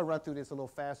to, and I'm going to run through this a little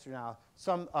faster now,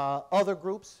 some other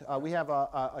groups. We have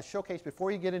a showcase.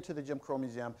 Before you get into the Jim Crow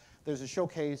Museum, there's a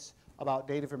showcase about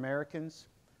Native Americans.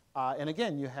 And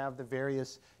again, you have the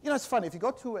various, you know, it's funny. If you go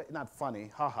to, not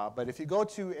funny, haha, but if you go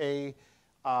to a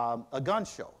gun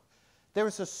show, there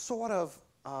is a sort of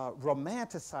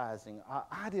romanticizing,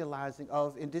 idealizing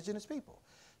of indigenous people.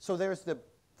 So there's the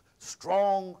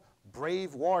strong,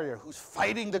 brave warrior who's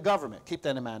fighting the government. Keep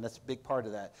that in mind. That's a big part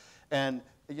of that. And,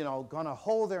 you know, going to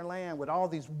hold their land with all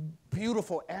these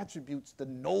beautiful attributes, the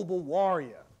noble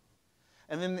warrior.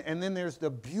 And then there's the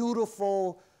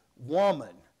beautiful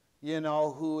woman, you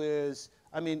know, who is,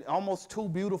 I mean, almost too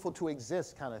beautiful to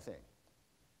exist kind of thing.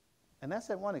 And that's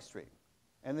at one extreme.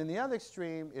 And then the other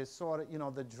extreme is sort of, you know,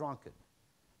 the drunkard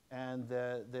and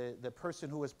the person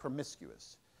who is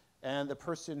promiscuous and the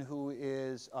person who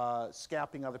is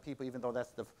scalping other people, even though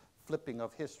that's the flipping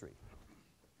of history.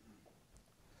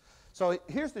 So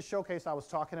here's the showcase I was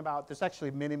talking about. There's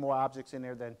actually many more objects in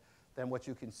there than what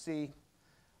you can see.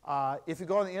 If you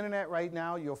go on the internet right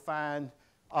now, you'll find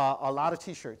a lot of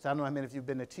T-shirts. I don't know how many of you have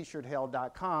been to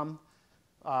t-shirthell.com,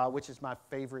 which is my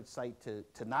favorite site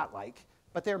to not like.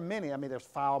 But there are many. I mean, there's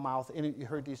foul-mouth. You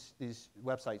heard these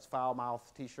websites,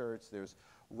 foul-mouth T-shirts. There's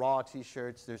raw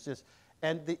T-shirts. There's just,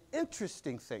 and the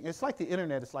interesting thing, it's like the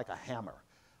internet is like a hammer,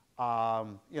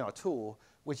 you know, a tool,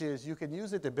 which is you can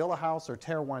use it to build a house or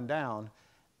tear one down,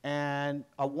 and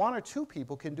one or two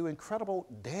people can do incredible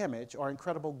damage or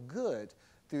incredible good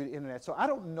through the internet. So I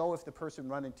don't know if the person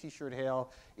running T-shirt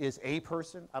hell is a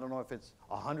person. I don't know if it's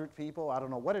 100 people. I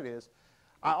don't know what it is.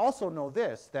 I also know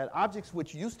this, that objects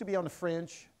which used to be on the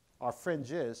fringe, or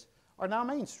fringes, are now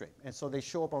mainstream. And so they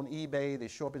show up on eBay, they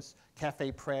show up in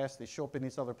Cafe Press, they show up in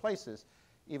these other places,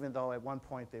 even though at one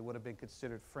point they would have been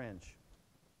considered fringe.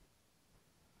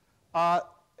 Does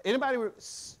anybody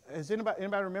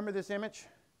remember this image?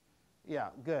 Yeah,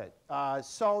 good.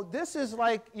 So this is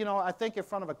like, you know, I think in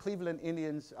front of a Cleveland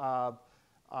Indians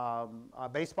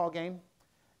baseball game.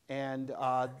 And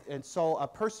so a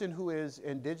person who is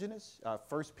indigenous,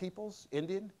 First Peoples,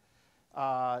 Indian,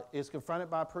 is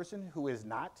confronted by a person who is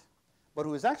not, but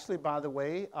who is actually, by the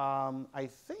way, I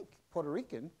think Puerto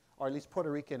Rican, or at least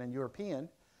Puerto Rican and European.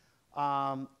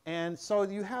 And so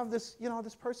you have this, you know,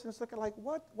 this person is looking like,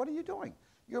 what are you doing?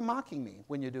 You're mocking me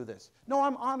when you do this. No,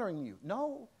 I'm honoring you.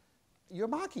 No, you're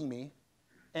mocking me.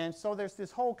 And so there's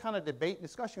this whole kind of debate and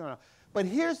discussion going on. But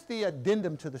here's the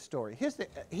addendum to the story. Here's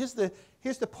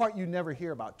the part you never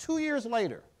hear about. 2 years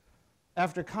later,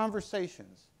 after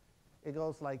conversations, it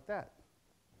goes like that.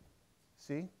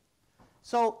 See?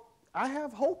 So I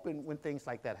have hope when things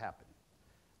like that happen.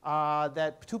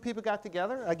 That two people got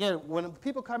together. Again, when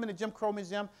people come in the Jim Crow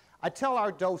Museum, I tell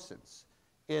our docents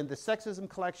in the sexism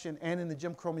collection and in the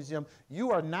Jim Crow Museum,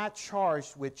 you are not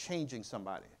charged with changing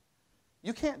somebody.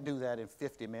 You can't do that in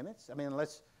 50 minutes. I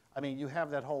mean, you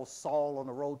have that whole Saul on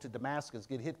the road to Damascus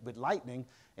get hit with lightning,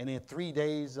 and in 3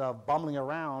 days of bumbling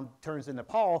around turns into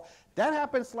Paul. That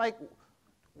happens like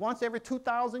once every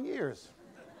 2,000 years.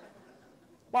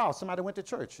 Wow, somebody went to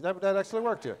church. That actually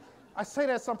worked here. I say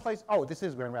that someplace. Oh, this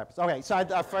is Grand Rapids. Okay, so I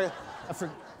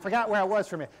forgot where I was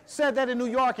for a minute. Said that in New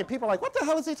York, and people are like, what the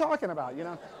hell is he talking about, you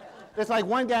know? There's like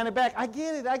one guy in the back, I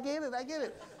get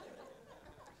it.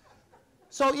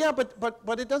 So yeah,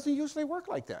 but it doesn't usually work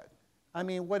like that. I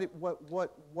mean,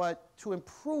 to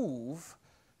improve,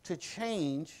 to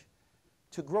change,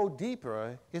 to grow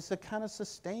deeper is a kind of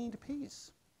sustained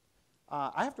peace.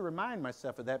 I have to remind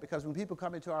myself of that because when people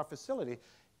come into our facility,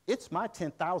 it's my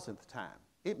 10,000th time.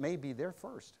 It may be their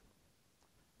first.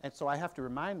 And so I have to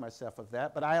remind myself of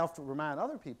that, but I have to remind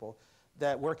other people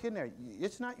that work in there,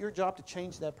 it's not your job to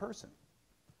change that person.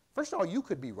 First of all, you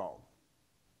could be wrong.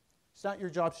 It's not your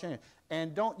job to change.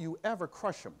 And don't you ever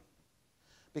crush them.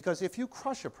 Because if you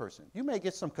crush a person, you may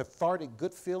get some cathartic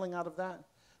good feeling out of that,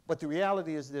 but the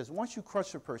reality is this, once you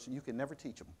crush a person, you can never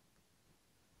teach them.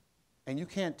 And you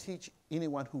can't teach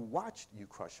anyone who watched you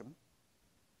crush them,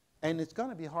 and it's going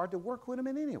to be hard to work with them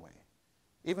in any way.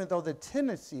 Even though the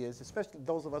tendency is, especially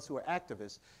those of us who are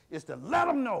activists, is to let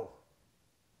them know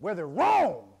where they're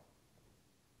wrong.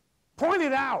 Point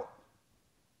it out.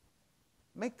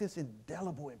 Make this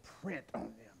indelible imprint on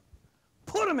them.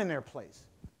 Put them in their place.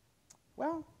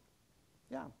 Well,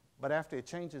 yeah, but after it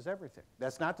changes everything.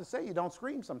 That's not to say you don't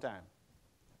scream sometime.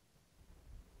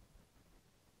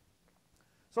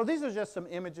 So these are just some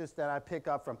images that I pick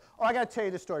up from, oh, I got to tell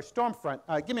you this story. Stormfront,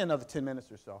 give me another 10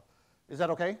 minutes or so. Is that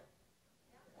okay?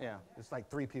 Yeah, it's like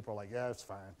 3 people are like, yeah, it's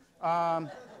fine.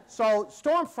 So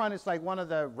Stormfront is like one of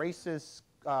the racist,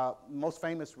 most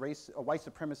famous white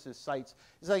supremacist sites.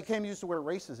 It's like you can't use the word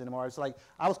racist anymore. It's like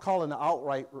I was calling the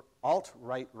alt-right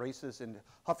racist in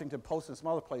Huffington Post and some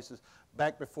other places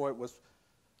back before it was,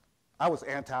 I was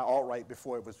anti-alt-right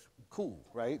before it was cool,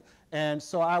 right? And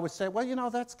so I would say, well, you know,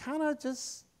 that's kind of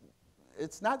just,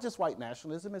 it's not just white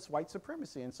nationalism, it's white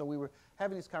supremacy. And so we were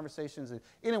having these conversations. And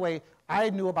anyway, I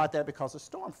knew about that because of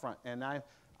Stormfront, and I'm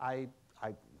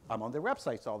on their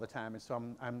websites all the time, and so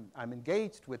I'm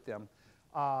engaged with them.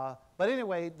 But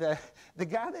anyway, the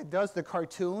guy that does the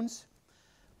cartoons,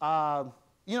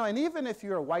 you know, and even if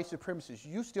you're a white supremacist,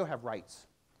 you still have rights,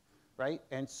 right?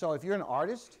 And so if you're an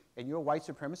artist and you're a white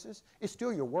supremacist, it's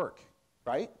still your work,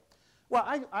 right? Well,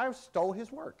 I stole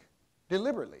his work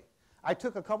deliberately. I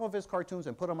took a couple of his cartoons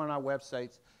and put them on our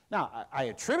websites. Now, I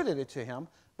attributed it to him,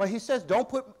 but he says, don't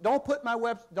put my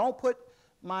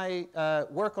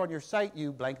work on your site,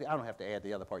 you blankly. I don't have to add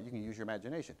the other part. You can use your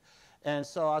imagination. And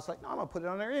so I was like, no, I'm going to put it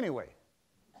on there anyway.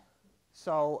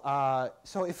 So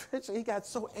eventually he got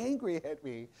so angry at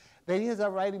me that he ended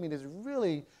up writing me this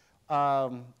really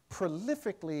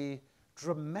prolifically,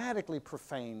 dramatically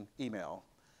profane email.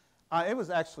 It was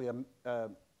actually a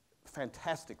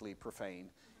fantastically profane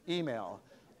email.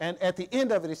 And at the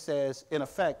end of it, it says, in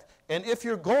effect, and if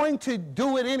you're going to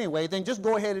do it anyway, then just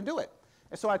go ahead and do it.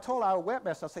 And so I told our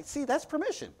webmaster, I was like, see, that's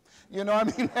permission. You know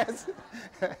what I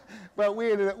mean? But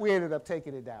we ended up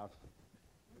taking it down.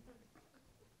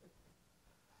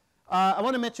 I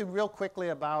want to mention real quickly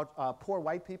about poor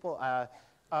white people.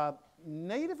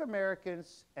 Native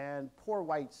Americans and poor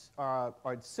whites are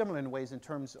similar in ways in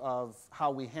terms of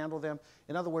how we handle them.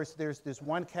 In other words, there's this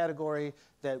one category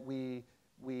that we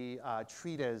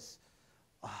treat as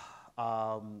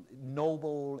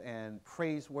noble and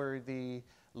praiseworthy,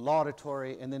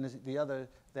 laudatory, and then there's the other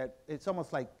that it's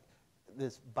almost like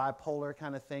this bipolar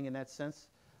kind of thing in that sense.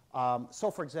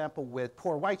 So, for example, with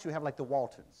poor whites, you have like the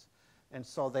Waltons, and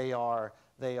so they are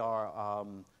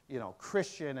you know,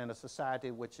 Christian in a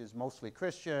society which is mostly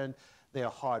Christian. They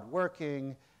are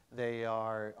hardworking. They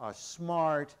are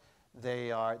smart. They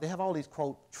have all these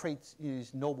quote traits,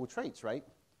 these noble traits, right?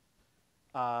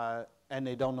 And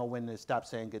they don't know when to stop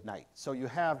saying goodnight. So you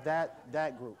have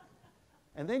that group.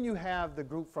 And then you have the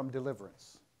group from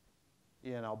Deliverance.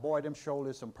 You know, boy, them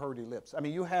shoulders, some purty lips. I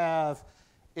mean, you have,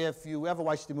 if you ever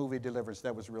watched the movie Deliverance,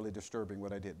 that was really disturbing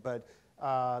what I did. But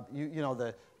you know,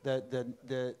 the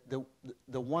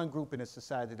one group in a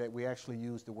society that we actually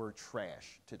use the word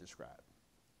trash to describe.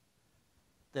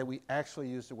 That we actually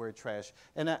use the word trash.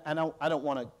 And I don't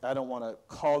want to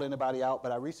call anybody out,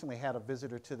 but I recently had a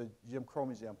visitor to the Jim Crow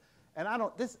Museum, and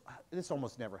this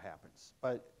almost never happens.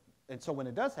 And so when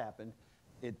it does happen,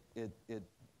 it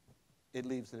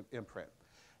leaves an imprint.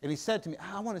 And he said to me,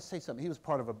 I want to say something. He was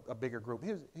part of a bigger group.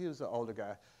 He was an older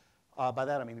guy. By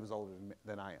that I mean he was older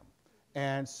than I am.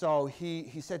 And so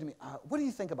he said to me, what do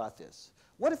you think about this?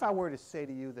 What if I were to say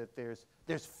to you that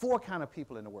there's 4 kind of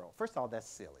people in the world? First of all, that's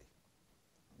silly.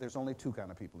 There's only 2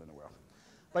 kind of people in the world.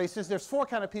 But he says there's 4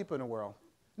 kind of people in the world.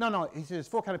 No, he says there's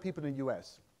 4 kind of people in the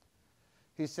U.S.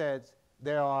 He says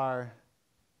there are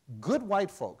good white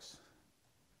folks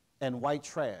and white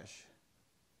trash,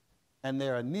 and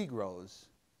there are Negroes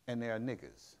and there are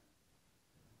niggers.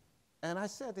 And I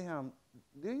said to him,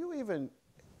 do you even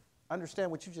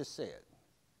understand what you just said?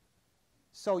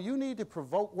 So you need to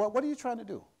provoke, what are you trying to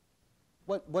do?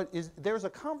 There's a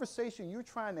conversation you're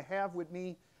trying to have with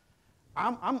me.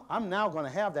 I'm now going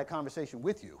to have that conversation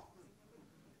with you.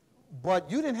 But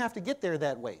you didn't have to get there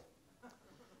that way.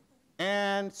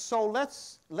 And so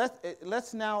let's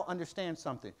now understand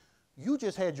something. You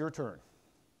just had your turn.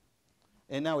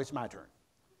 And now it's my turn.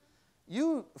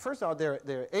 First of all, there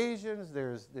are Asians,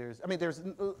 there's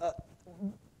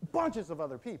bunches of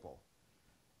other people.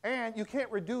 And you can't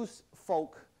reduce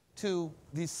folk to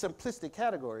these simplistic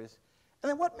categories. And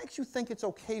then what makes you think it's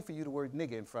okay for you to word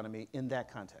nigger in front of me in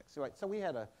that context? Right? So we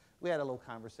had a little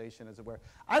conversation, as it were.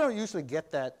 I don't usually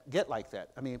get like that.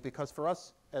 I mean, because for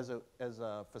us as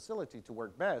a facility to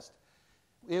work best,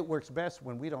 it works best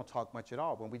when we don't talk much at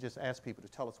all, when we just ask people to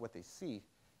tell us what they see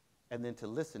and then to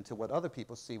listen to what other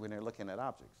people see when they're looking at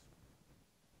objects.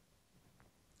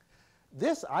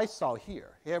 This I saw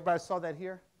here. Everybody saw that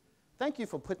here? Thank you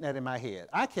for putting that in my head.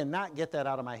 I cannot get that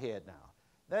out of my head now.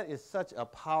 That is such a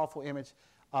powerful image.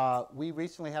 We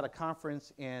recently had a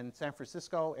conference in San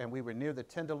Francisco, and we were near the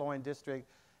Tenderloin District.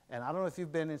 And I don't know if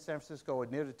you've been in San Francisco or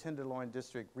near the Tenderloin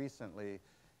District recently.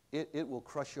 It will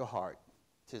crush your heart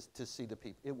to see the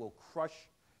people. It will crush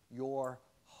your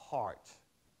heart.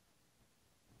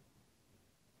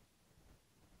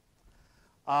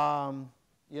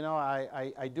 You know,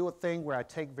 I do a thing where I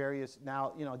take various,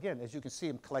 now, you know, again, as you can see,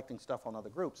 I'm collecting stuff on other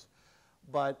groups.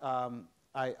 But I'll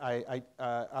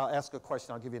ask a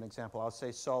question. I'll give you an example. I'll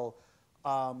say, so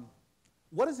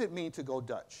what does it mean to go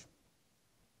Dutch?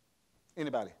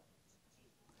 Anybody?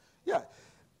 Yeah.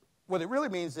 What it really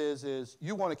means is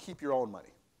you want to keep your own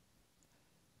money.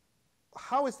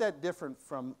 how is that different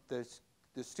from the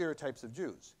stereotypes of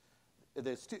Jews?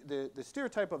 The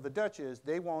stereotype of the Dutch is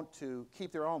they want to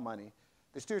keep their own money.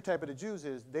 The stereotype of the Jews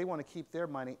is they want to keep their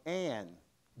money and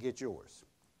get yours,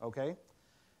 okay?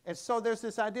 And so there's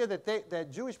this idea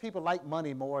that Jewish people like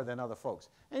money more than other folks.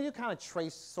 And you kind of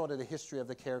trace sort of the history of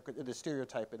the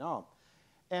stereotype and all.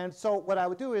 And so what I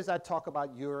would do is I'd talk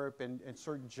about Europe and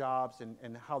certain jobs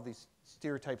and how these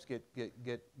stereotypes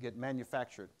get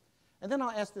manufactured. And then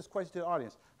I'll ask this question to the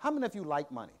audience. How many of you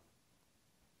like money?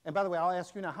 And by the way, I'll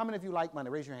ask you now, how many of you like money?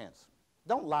 Raise your hands.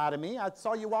 Don't lie to me. I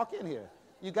saw you walk in here.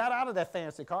 You got out of that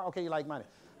fancy car. Okay, you like money.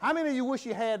 How many of you wish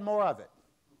you had more of it?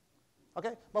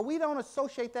 Okay, but we don't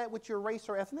associate that with your race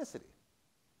or ethnicity.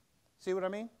 See what I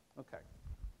mean? Okay.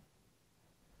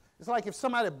 It's like if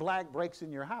somebody black breaks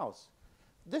in your house,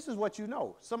 this is what you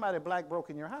know. Somebody black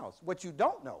broke in your house. What you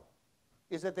don't know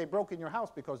is that they broke in your house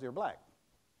because they're black.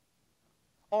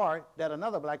 Or that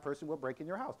another black person will break in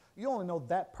your house. You only know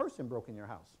that person broke in your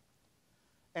house.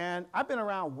 And I've been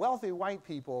around wealthy white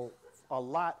people a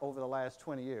lot over the last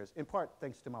 20 years, in part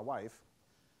thanks to my wife.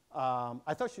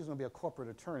 I thought she was going to be a corporate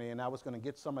attorney and I was going to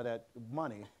get some of that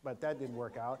money, but that didn't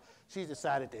work out. She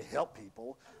decided to help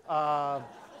people.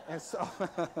 And so,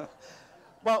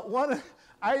 but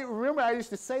I remember I used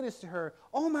to say this to her,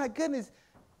 oh my goodness,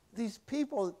 these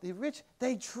people, the rich,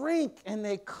 they drink and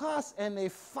they cuss and they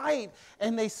fight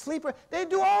and they sleep. They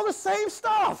do all the same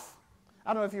stuff.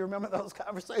 I don't know if you remember those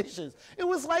conversations. It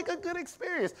was like a good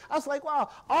experience. I was like, wow,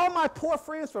 all my poor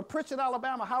friends from Pritchard,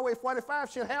 Alabama, Highway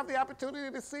 45 should have the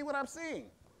opportunity to see what I'm seeing.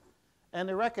 And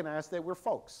to recognize that we're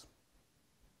folks,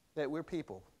 that we're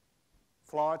people,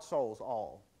 flawed souls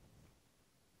all.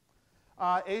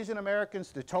 Asian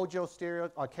Americans, the Tojo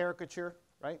caricature,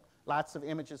 right? Lots of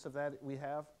images of that we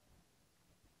have.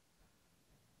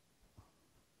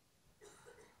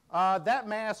 That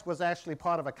mask was actually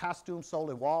part of a costume sold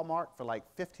at Walmart for like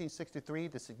 $15.63.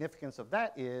 The significance of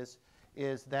that is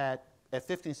that at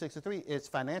 $15.63, it's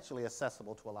financially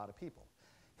accessible to a lot of people.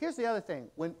 Here's the other thing.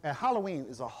 Halloween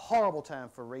is a horrible time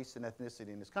for race and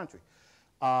ethnicity in this country.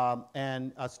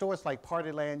 And stores like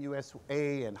Partyland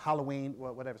USA and Halloween,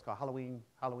 whatever it's called, Halloween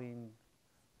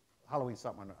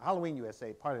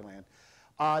USA, Partyland,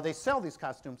 they sell these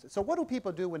costumes. So what do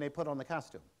people do when they put on the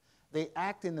costume? They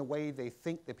act in the way they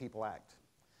think that people act.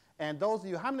 And those of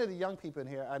you, how many of the young people in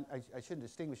here, I shouldn't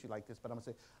distinguish you like this, but I'm going to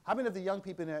say, how many of the young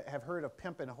people in here have heard of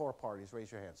pimp and whore parties?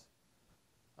 Raise your hands.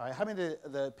 All right, how many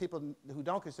of the people who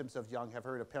don't consider themselves young have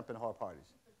heard of pimp and whore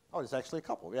parties? Oh, there's actually a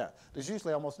couple, yeah. There's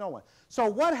usually almost no one. So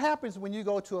what happens when you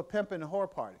go to a pimp and whore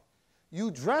party?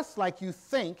 You dress like you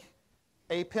think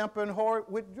a pimp and whore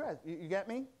would dress. You get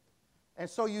me? And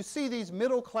so you see these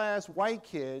middle-class white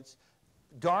kids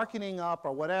darkening up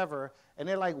or whatever, and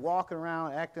they're like walking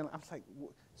around acting. I'm like,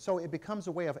 so it becomes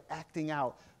a way of acting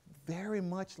out, very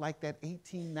much like that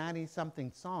 1890-something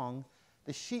song,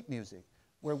 the sheet music,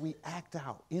 where we act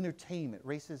out entertainment,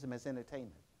 racism as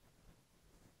entertainment.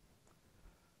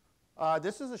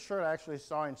 This is a shirt I actually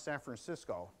saw in San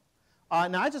Francisco.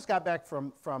 Now I just got back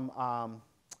from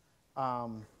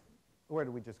where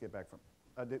did we just get back from?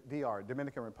 DR,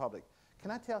 Dominican Republic.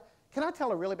 Can I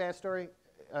tell a really bad story?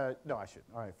 No, I shouldn't.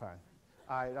 All right, fine.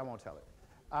 I won't tell it.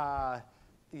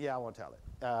 Yeah, I won't tell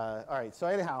it. All right, so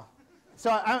anyhow, so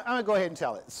I'm going to go ahead and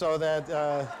tell it. So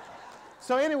that,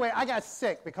 so anyway, I got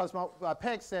sick because my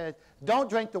peg said, don't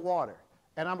drink the water.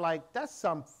 And I'm like, that's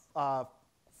some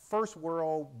first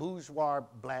world bourgeois,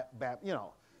 you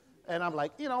know. And I'm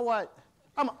like, you know what?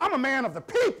 I'm a man of the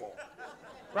people,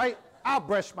 right? I'll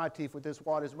brush my teeth with this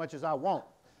water as much as I want.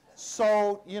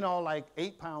 So, you know, like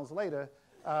 8 pounds later,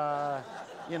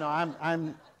 you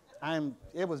know,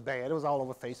 it was bad. It was all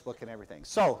over Facebook and everything.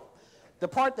 So the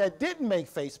part that didn't make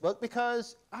Facebook,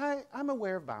 because I'm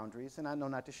aware of boundaries and I know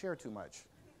not to share too much.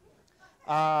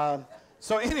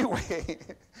 So anyway,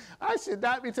 I should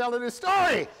not be telling this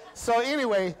story. So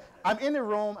anyway, I'm in the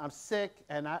room, I'm sick,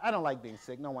 and I don't like being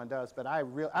sick. No one does, but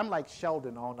I'm like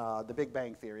Sheldon on The Big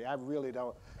Bang Theory. I really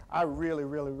don't.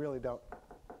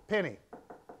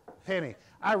 Penny,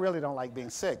 I really don't like being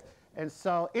sick. And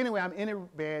so anyway, I'm in her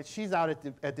bed. She's out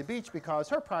at the beach because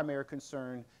her primary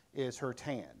concern is her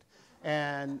tan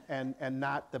and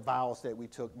not the vows that we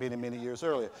took many, many years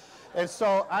earlier. And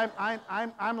so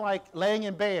I'm like laying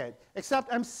in bed,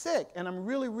 except I'm sick, and I'm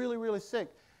really, really, really sick.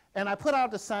 And I put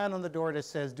out the sign on the door that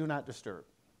says, do not disturb,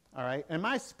 all right? And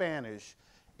my Spanish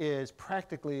is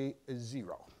practically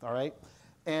zero, all right?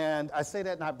 And I say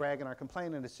that not bragging or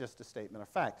complaining, it's just a statement of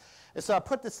fact. And so I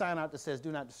put the sign out that says,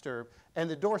 do not disturb, and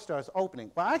the door starts opening.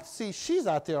 Well, I see she's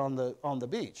out there on the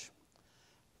beach.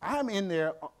 I'm in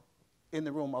there in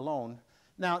the room alone.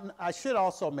 Now, I should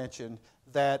also mention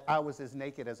that I was as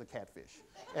naked as a catfish.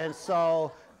 And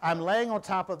so I'm laying on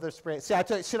top of the spread. See, I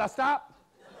tell you, should I stop?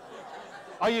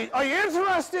 Are you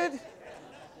interested?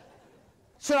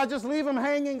 Should I just leave them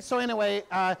hanging? So anyway,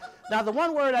 now the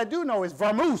one word I do know is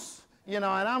vermouth, you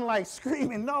know, and I'm like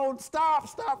screaming, no, stop,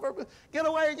 vermouth, get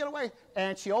away, get away.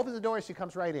 And she opens the door and she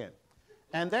comes right in.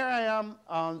 And there I am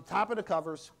on top of the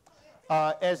covers,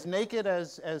 as naked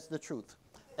as the truth.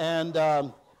 And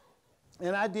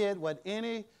I did what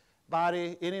any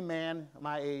man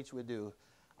my age would do.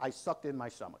 I sucked in my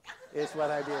stomach. It's what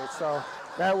I did. So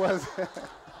that was,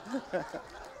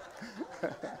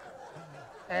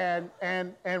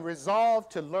 and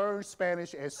resolved to learn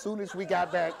Spanish as soon as we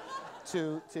got back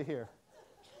to here.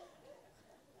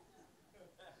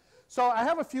 So I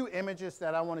have a few images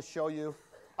that I want to show you.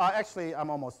 Actually,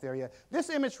 I'm almost there yet. This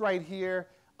image right here,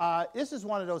 this is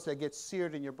one of those that gets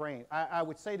seared in your brain. I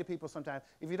would say to people sometimes,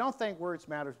 if you don't think words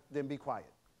matter, then be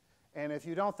quiet. And if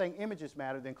you don't think images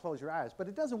matter, then close your eyes. But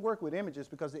it doesn't work with images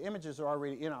because the images are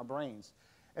already in our brains.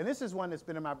 And this is one that's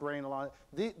been in my brain a lot.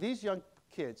 These young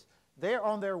kids, they're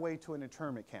on their way to an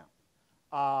internment camp.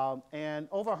 And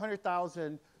over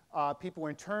 100,000 people were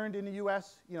interned in the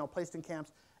U.S., you know, placed in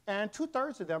camps. And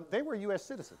 2/3 of them, they were U.S.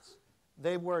 citizens.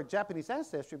 They were Japanese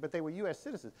ancestry, but they were U.S.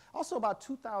 citizens. Also, about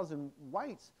 2,000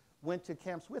 whites went to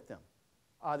camps with them.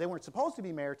 They weren't supposed to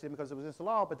be married to them because it was against the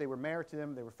law, but they were married to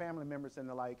them. They were family members and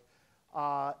the like.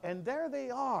 And there they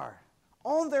are,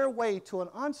 on their way to an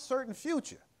uncertain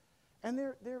future. And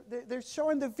they're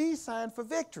showing the V sign for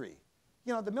victory.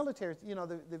 You know, the military, you know,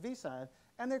 the V sign,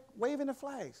 and they're waving the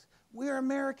flags. We are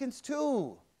Americans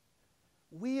too.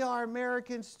 We are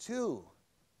Americans too.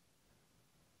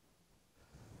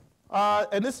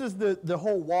 And this is the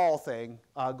whole wall thing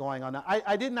going on. Now,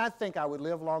 I did not think I would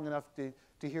live long enough to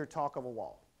hear talk of a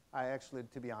wall. I actually,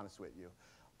 to be honest with you.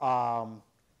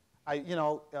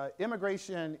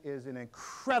 Immigration is an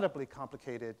incredibly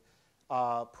complicated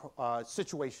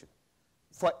situation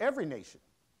for every nation.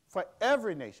 For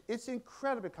every nation. It's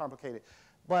incredibly complicated.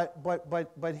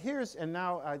 But here's, and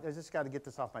now I just got to get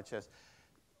this off my chest.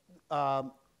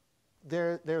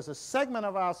 There's a segment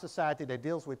of our society that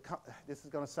deals with, this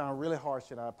is going to sound really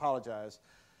harsh and I apologize.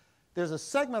 There's a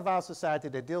segment of our society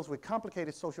that deals with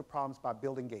complicated social problems by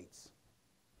building gates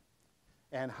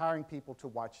and hiring people to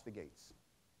watch the gates.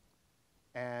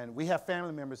 And we have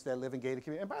family members that live in gated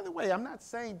communities. And by the way, I'm not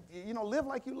saying, you know, live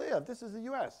like you live. This is the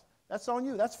U.S. That's on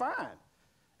you. That's fine.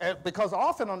 And because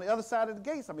often on the other side of the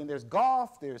gates, I mean, there's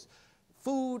golf, there's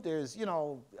food, there's, you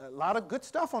know, a lot of good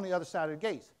stuff on the other side of the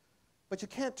gates. But you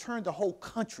can't turn the whole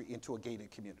country into a gated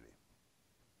community.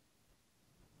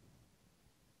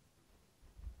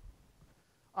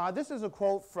 This is a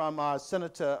quote from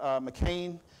Senator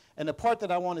McCain. And the part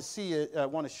that I want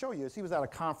to show you is he was at a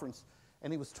conference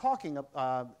and he was talking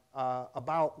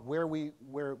about where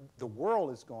the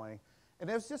world is going. And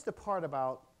there's just a part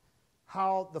about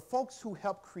how the folks who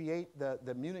helped create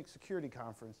the Munich Security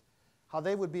Conference, how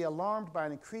they would be alarmed by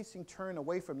an increasing turn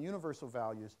away from universal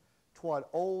values toward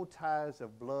old ties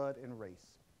of blood and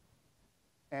race.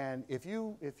 And if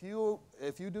you do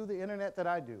the internet that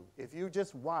I do, if you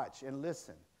just watch and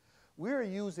listen, we're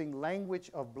using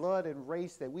language of blood and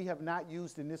race that we have not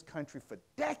used in this country for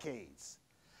decades.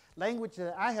 Language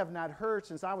that I have not heard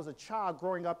since I was a child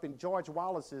growing up in George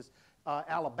Wallace's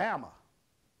Alabama.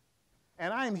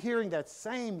 And I am hearing that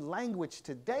same language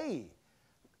today.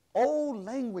 Old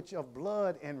language of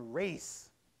blood and race.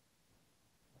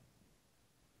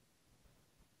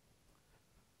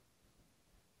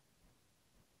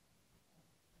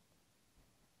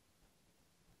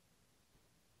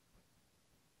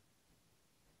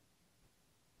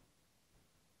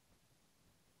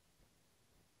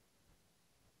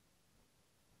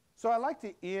 So I'd like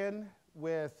to end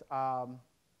with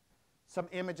some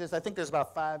images. I think there's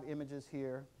about 5 images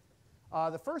here.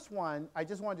 The first one I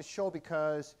just wanted to show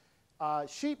because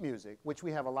sheet music, which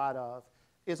we have a lot of,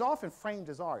 is often framed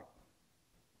as art.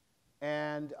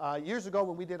 And years ago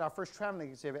when we did our first traveling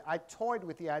exhibit, I toyed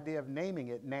with the idea of naming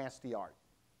it nasty art.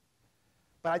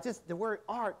 But the word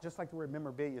art, just like the word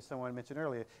memorabilia someone mentioned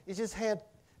earlier, it just had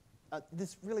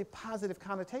this really positive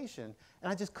connotation,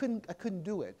 and I couldn't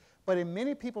do it. But in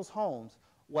many people's homes,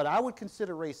 what I would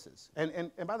consider racist,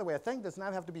 and by the way, a thing does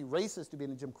not have to be racist to be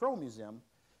in a Jim Crow museum.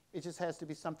 It just has to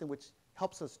be something which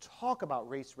helps us talk about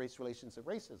race relations, and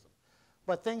racism.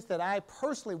 But things that I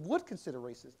personally would consider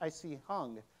racist, I see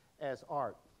hung as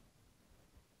art.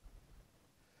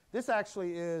 This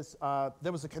actually is,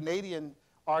 there was a Canadian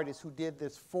artist who did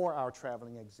this for our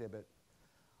traveling exhibit.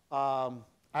 I'm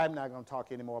not going to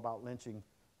talk anymore about lynching.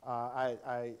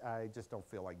 I just don't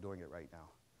feel like doing it right now.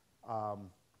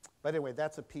 But anyway,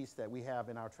 that's a piece that we have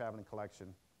in our traveling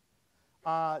collection.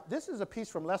 This is a piece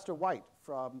from Lester White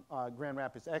from Grand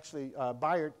Rapids. Actually,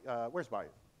 Bayard, where's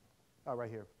Bayard? Oh, right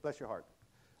here. Bless your heart.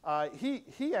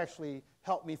 He actually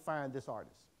helped me find this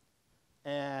artist.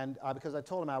 And because I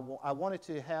told him I wanted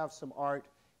to have some art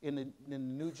in the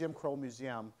new Jim Crow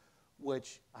Museum,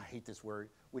 which, I hate this word,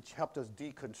 which helped us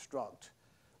deconstruct,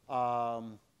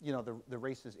 you know, the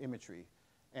racist imagery.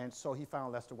 And so he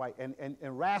found Lester White. And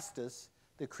Rastus,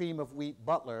 the cream of wheat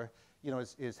butler, you know,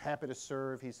 is happy to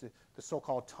serve. He's the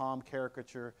so-called Tom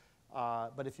caricature.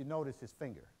 But if you notice his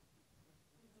finger.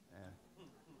 Yeah.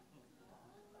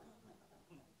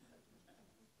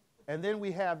 And then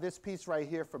we have this piece right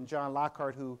here from John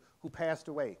Lockhart, who passed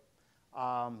away.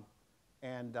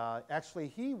 Actually,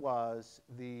 he was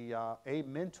a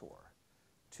mentor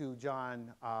to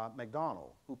John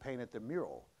McDonald, who painted the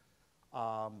mural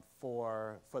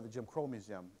for the Jim Crow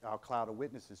Museum, our Cloud of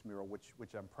Witnesses mural,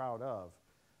 which I'm proud of.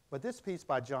 But this piece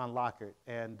by John Lockhart,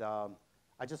 and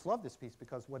I just love this piece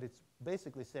because what it's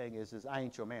basically saying is I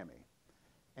ain't your mammy.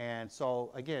 And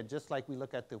so, again, just like we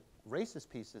look at the racist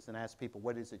pieces and ask people,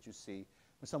 what is it you see?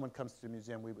 When someone comes to the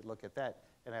museum, we would look at that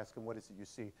and ask them, what is it you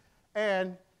see?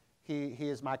 And he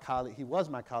is my colleague. He was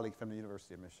my colleague from the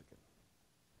University of Michigan.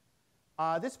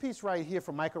 This piece right here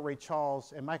from Michael Ray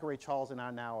Charles, and Michael Ray Charles and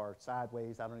I now are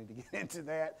sideways. I don't need to get into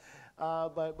that.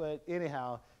 But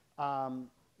anyhow,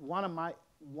 one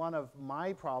of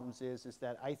my problems is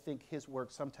that I think his work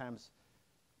sometimes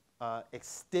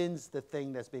extends the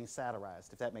thing that's being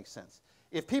satirized, if that makes sense.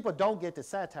 If people don't get the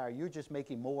satire, you're just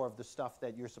making more of the stuff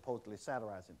that you're supposedly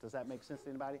satirizing. Does that make sense to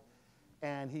anybody?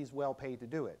 And he's well paid to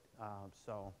do it.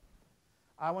 So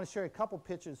I want to share a couple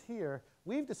pictures here.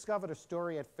 We've discovered a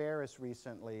story at Ferris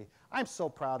recently. I'm so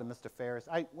proud of Mr. Ferris.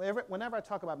 Whenever I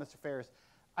talk about Mr. Ferris,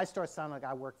 I start sounding like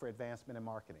I work for advancement in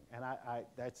marketing. And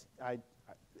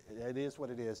it is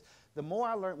what it is. The more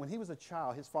I learned, when he was a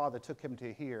child, his father took him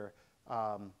to hear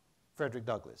Frederick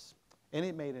Douglass. And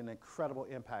it made an incredible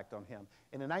impact on him.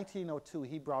 And in 1902,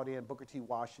 he brought in Booker T.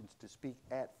 Washington to speak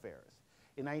at Ferris.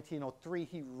 In 1903,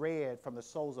 he read from the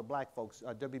Souls of Black Folks,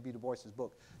 W.B. Du Bois's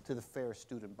book, to the Ferris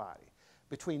student body.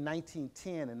 Between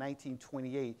 1910 and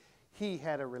 1928, he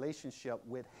had a relationship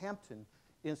with Hampton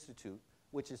Institute,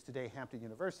 which is today Hampton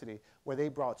University, where they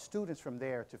brought students from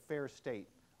there to Ferris State,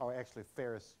 or actually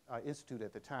Ferris Institute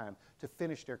at the time, to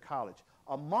finish their college.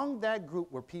 Among that group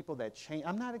were people that changed,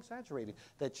 I'm not exaggerating,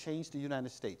 that changed the United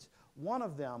States. One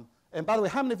of them, and by the way,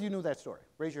 how many of you knew that story?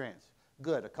 Raise your hands.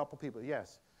 Good, a couple people,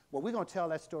 yes. Well, we're going to tell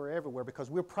that story everywhere because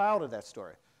we're proud of that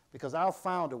story, because our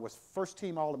founder was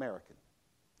first-team All-American,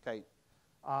 okay?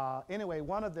 Anyway,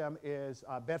 one of them is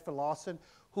Bedford Lawson,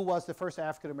 who was the first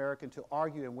African-American to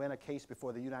argue and win a case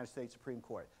before the United States Supreme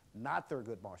Court, not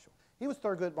Thurgood Marshall. He was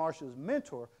Thurgood Marshall's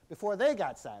mentor before they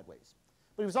got sideways.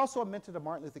 But he was also a mentor to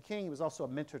Martin Luther King. He was also a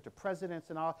mentor to presidents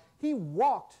and all. He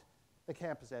walked the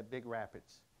campus at Big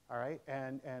Rapids, all right?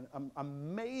 And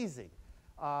amazing.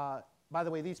 By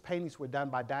the way, these paintings were done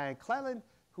by Diane Cleland,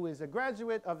 who is a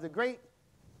graduate of the great,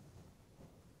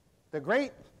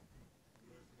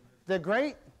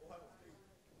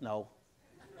 no,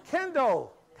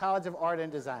 Kendall College of Art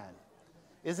and Design.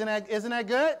 Isn't that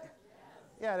good?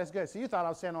 Yeah, that's good. So you thought I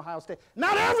was saying Ohio State.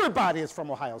 Not everybody is from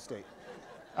Ohio State.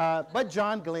 But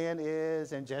John Glenn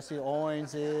is, and Jesse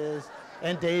Owens is,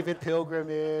 and David Pilgrim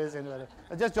is, and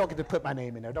I'm just joking to put my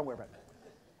name in there. Don't worry about it.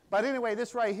 But anyway,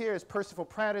 this right here is Percival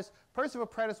Pratis. Percival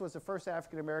Pratis was the first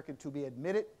African-American to be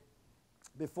admitted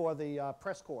before the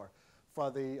press corps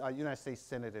for the United States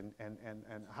Senate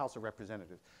and House of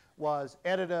Representatives. Was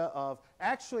editor of,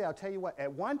 actually, I'll tell you what,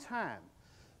 at one time,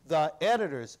 the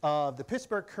editors of the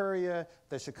Pittsburgh Courier,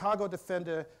 the Chicago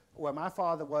Defender, where my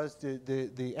father was,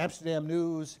 the Amsterdam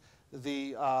News,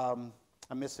 the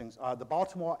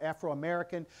Baltimore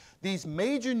Afro-American, these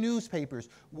major newspapers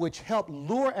which helped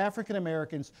lure African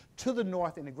Americans to the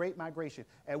north in the Great Migration.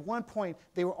 At one point,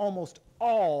 they were almost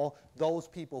all those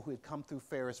people who had come through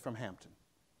Ferris from Hampton.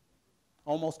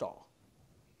 Almost all.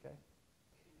 Okay?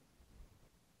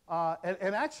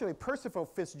 And actually, Percival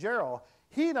Fitzgerald,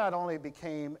 he not only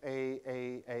became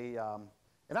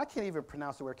and I can't even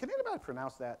pronounce the word. Can anybody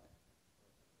pronounce that?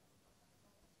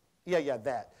 Yeah,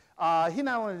 that. He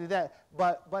not only did that,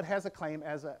 but has a claim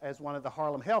as one of the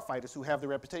Harlem Hellfighters who have the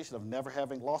reputation of never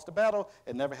having lost a battle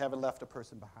and never having left a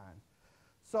person behind.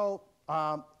 So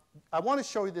I want to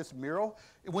show you this mural.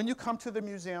 When you come to the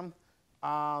museum,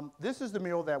 this is the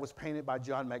mural that was painted by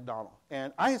John McDonald.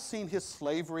 And I had seen his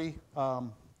slavery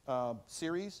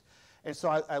series. And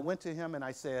so I went to him and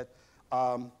I said,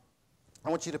 I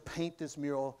want you to paint this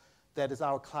mural that is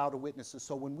our cloud of witnesses.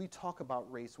 So when we talk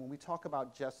about race, when we talk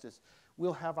about justice,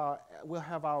 we'll have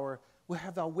our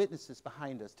witnesses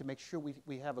behind us to make sure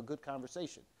we have a good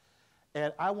conversation.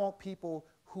 And I want people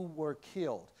who were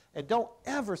killed. And don't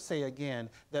ever say again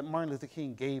that Martin Luther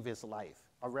King gave his life,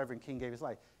 or Reverend King gave his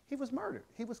life. He was murdered.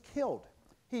 He was killed.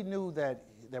 He knew that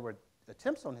there were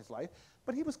attempts on his life,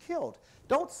 but he was killed.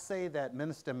 Don't say that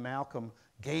Minister Malcolm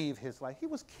gave his life. He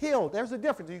was killed. There's a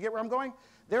difference. Do you get where I'm going?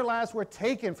 Their lives were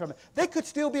taken from them. They could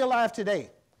still be alive today.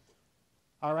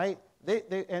 All right?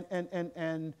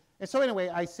 And so anyway,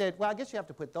 I said, well, I guess you have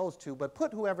to put those two, but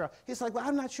put whoever. He's like, well,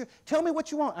 I'm not sure. Tell me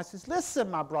what you want. I says,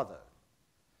 listen, my brother.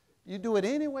 You do it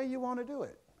any way you want to do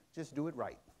it. Just do it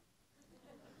right.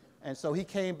 And so he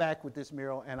came back with this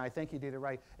mural, and I think he did it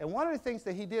right. And one of the things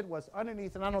that he did was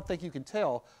underneath, and I don't think you can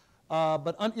tell,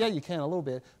 yeah, you can a little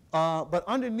bit, but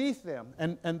underneath them,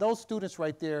 and those students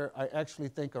right there, I actually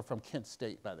think are from Kent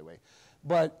State, by the way.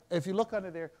 But if you look under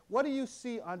there, what do you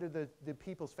see under the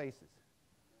people's faces?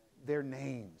 Their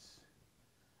names.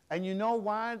 And you know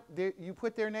why you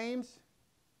put their names?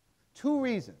 2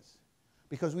 reasons.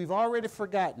 Because we've already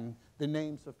forgotten the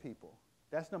names of people.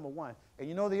 That's number one. And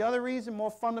you know the other reason, more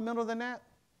fundamental than that?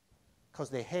 Because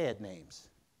they had names.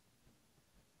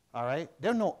 All right?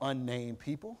 There are no unnamed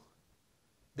people.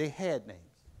 They had names.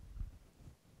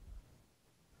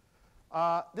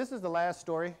 This is the last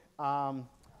story.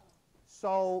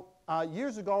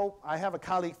 Years ago, I have a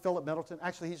colleague, Philip Middleton.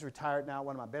 Actually, he's retired now,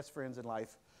 one of my best friends in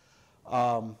life.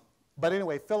 But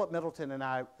anyway, Philip Middleton and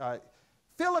I,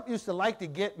 Philip used to like to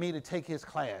get me to take his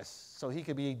class so he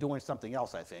could be doing something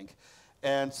else, I think.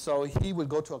 And so he would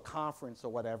go to a conference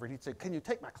or whatever. He'd say, can you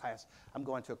take my class? I'm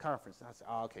going to a conference. And I said,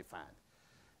 oh, okay, fine.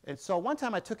 And so one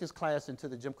time I took his class into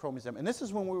the Jim Crow Museum. And this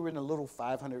is when we were in a little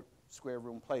 500 square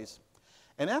room place.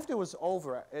 And after it was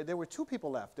over, there were 2 people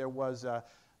left. There was an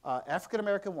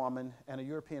African-American woman and a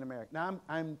European-American. Now,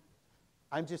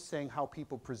 I'm just saying how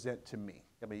people present to me.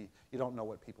 I mean, you don't know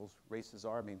what people's races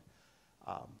are. I mean,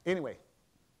 anyway.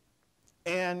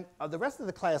 And the rest of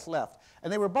the class left.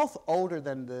 And they were both older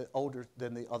than the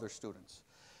other students.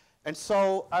 And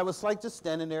so I was like just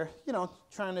standing there, you know,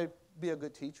 trying to be a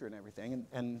good teacher and everything.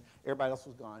 And everybody else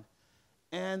was gone.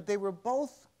 And they were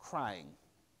both crying.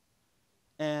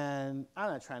 And I'm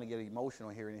not trying to get emotional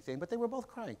here or anything, but they were both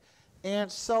crying.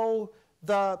 And so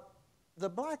the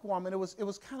black woman, it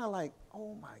was kind of like,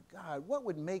 oh my God, what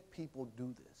would make people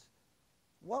do this?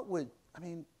 What would, I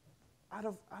mean, out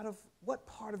of what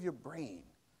part of your brain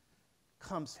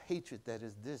comes hatred that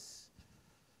is this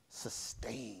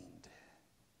sustained?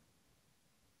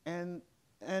 And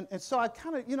so I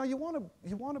kind of, you know, you want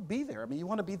to be there. I mean, you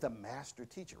want to be the master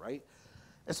teacher, right?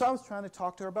 And so I was trying to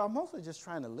talk to her about mostly just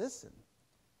trying to listen.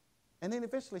 And then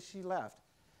eventually she left.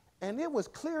 And it was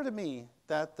clear to me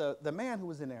that the man who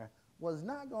was in there was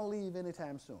not going to leave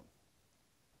anytime soon.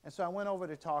 And so I went over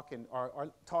to talk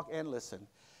and listen.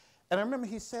 And I remember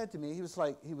he said to me, he was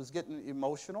like, he was getting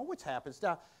emotional, which happens.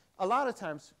 Now, a lot of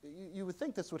times, you would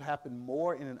think this would happen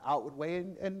more in an outward way.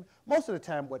 And most of the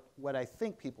time, what I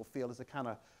think people feel is a kind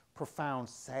of profound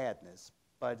sadness.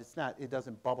 But it's not, it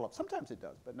doesn't bubble up. Sometimes it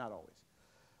does, but not always.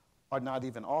 Or not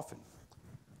even often.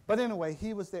 But anyway,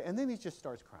 he was there. And then he just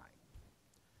starts crying.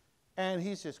 And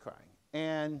he's just crying.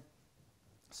 And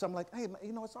so I'm like, hey,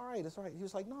 you know, it's all right, it's all right. He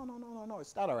was like, no,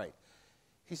 it's not all right.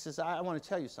 He says, I want to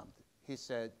tell you something. He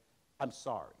said, I'm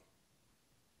sorry.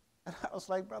 And I was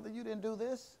like, brother, you didn't do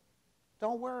this?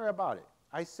 Don't worry about it.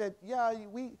 I said, yeah,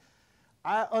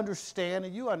 I understand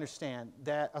and you understand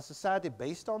that a society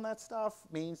based on that stuff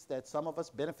means that some of us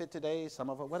benefit today, some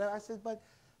of us, whatever. I said, but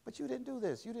you didn't do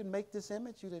this. You didn't make this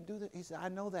image. You didn't do this. He said, I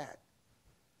know that.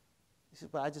 He said,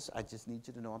 but I just need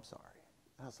you to know I'm sorry.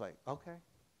 And I was like, okay,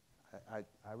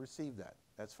 I received that.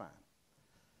 That's fine.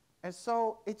 And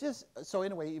so so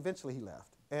anyway, eventually he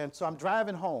left. And so I'm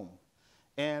driving home.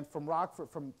 And from Rockford,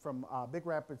 from Big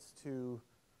Rapids to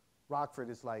Rockford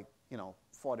is like,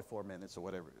 44 minutes or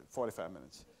whatever, 45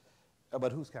 minutes.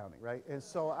 But who's counting, right? And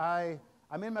so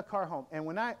I'm in my car home. And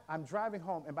when I'm driving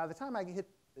home, and by the time I hit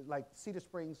like Cedar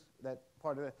Springs, that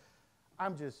part of it,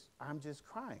 I'm just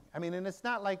crying. I mean, and it's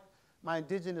not like my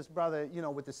indigenous brother,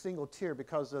 with the single tear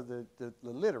because of the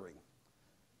littering.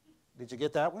 Did you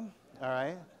get that one? All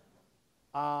right.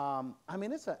 I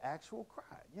mean, it's an actual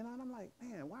cry, and I'm like,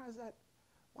 man,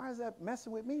 why is that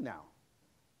messing with me now?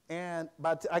 And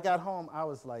I got home, I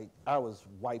was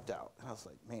wiped out. And I was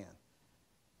like, man.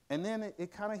 And then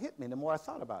it kind of hit me the more I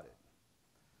thought about it.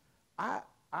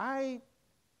 I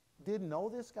didn't know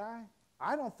this guy.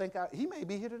 I don't think he may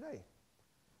be here today.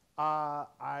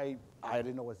 I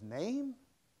didn't know his name.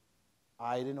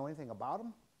 I didn't know anything about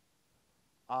him.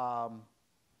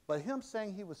 But him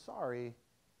saying he was sorry,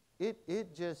 it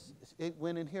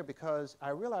went in here because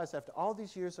I realized after all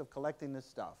these years of collecting this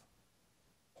stuff,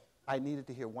 I needed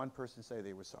to hear one person say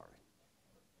they were sorry.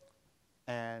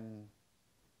 And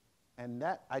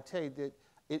that, I tell you, that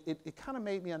it kind of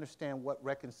made me understand what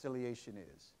reconciliation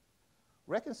is.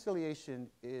 Reconciliation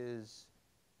is,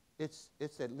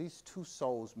 it's at least two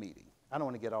souls meeting. I don't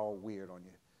want to get all weird on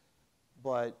you,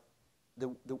 but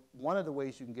one of the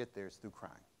ways you can get there is through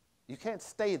crying. You can't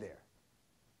stay there.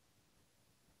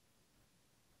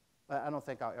 I don't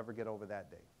think I'll ever get over that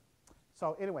day.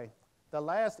 So anyway, the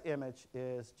last image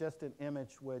is just an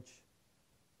image which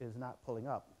is not pulling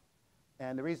up.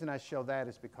 And the reason I show that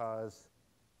is because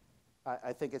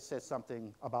I think it says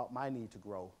something about my need to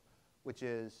grow, which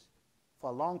is for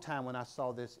a long time when I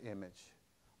saw this image,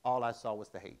 all I saw was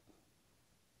the hate.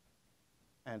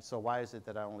 And so why is it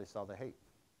that I only saw the hate?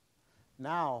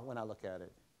 Now, when I look at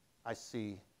it, I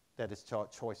see that it's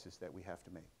choices that we have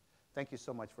to make. Thank you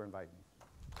so much for inviting me.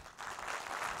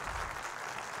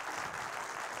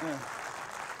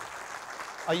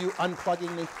 Are you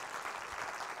unplugging me?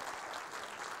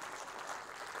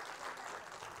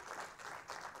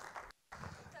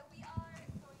 So we are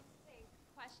going to take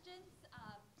questions.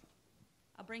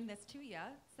 I'll bring this to you.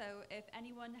 So if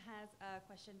anyone has a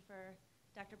question for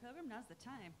Dr. Pilgrim, now's the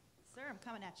time. Sir, I'm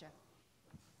coming at you.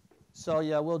 So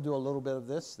yeah, we'll do a little bit of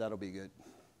this. That'll be good.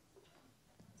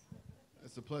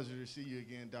 It's a pleasure to see you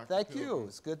again, Dr. Thank Pilgrim. you.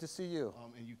 It's good to see you.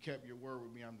 And you kept your word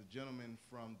with me. I'm the gentleman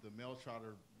from the Mel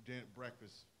Trotter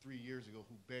breakfast 3 years ago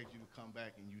who begged you to come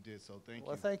back, and you did so. Thank you.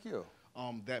 Well, thank you.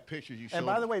 That picture you showed. And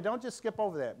by the way, don't just skip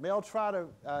over that. Mel Trotter,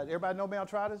 everybody know Mel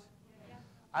Trotters? Yeah.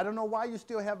 I don't know why you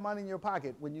still have money in your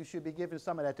pocket when you should be giving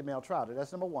some of that to Mel Trotter.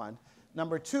 That's number one.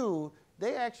 Number two,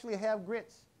 they actually have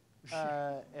grits.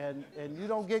 And you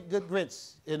don't get good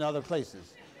grits in other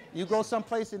places. You go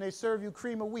someplace and they serve you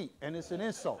cream of wheat, and it's an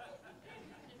insult.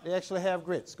 They actually have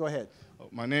grits. Go ahead.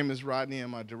 My name is Rodney, and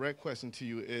my direct question to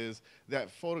you is that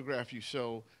photograph you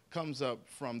show comes up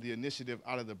from the initiative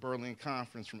out of the Berlin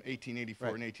Conference from 1884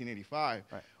 and 1885.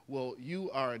 Right. Well,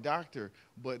 you are a doctor,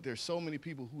 but there's so many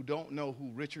people who don't know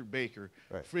who Richard Baker,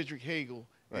 Friedrich Hegel,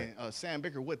 and Sam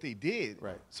Baker, what they did.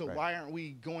 Right. So why aren't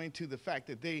we going to the fact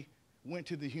that they went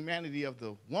to the humanity of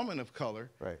the woman of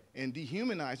color and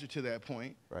dehumanized her to that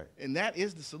point, and that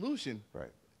is the solution,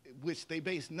 which they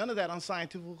base none of that on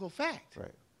scientific fact.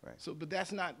 So, but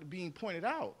that's not being pointed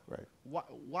out.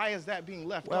 Why is that being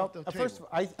left off the table? First of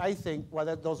all, I think,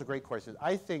 well, those are great questions.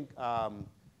 I think,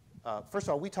 first of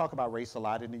all, we talk about race a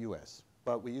lot in the U.S.,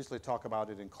 but we usually talk about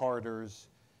it in corridors,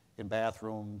 in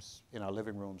bathrooms, in our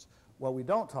living rooms. What we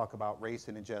don't talk about race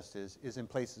and injustice is in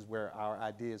places where our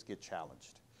ideas get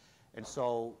challenged. And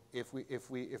so if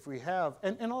we have,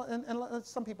 and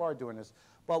some people are doing this,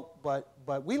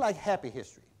 but we like happy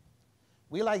history.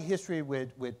 We like history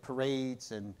with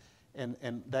parades and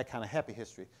that kind of happy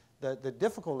history. The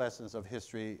difficult lessons of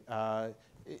history,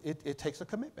 it takes a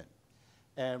commitment.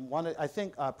 And I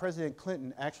think President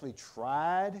Clinton actually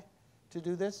tried to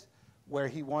do this, where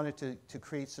he wanted to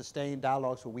create sustained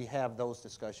dialogues where we have those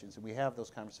discussions and we have those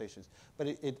conversations, but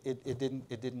it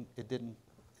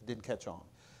didn't catch on.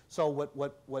 So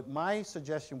what my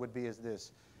suggestion would be is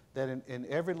this, that in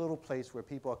every little place where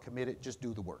people are committed, just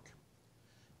do the work.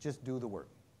 Just do the work.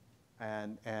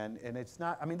 And it's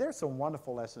not, I mean, there's some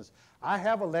wonderful lessons. I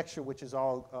have a lecture which is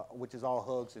all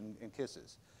hugs and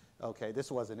kisses. Okay,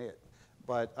 this wasn't it.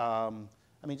 But, I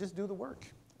mean, just do the work.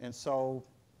 And so,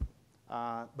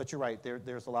 but you're right,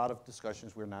 there's a lot of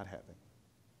discussions we're not having.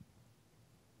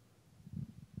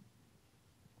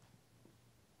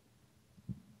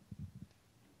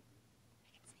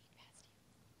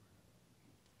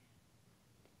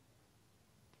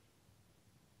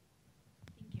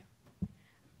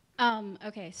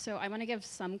 Okay, so I want to give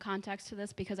some context to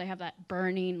this because I have that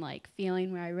burning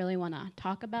feeling where I really want to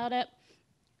talk about it.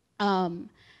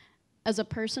 As a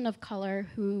person of color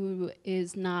who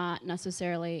is not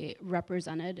necessarily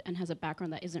represented and has a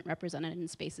background that isn't represented in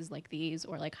spaces like these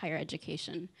or like higher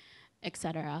education, et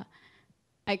cetera,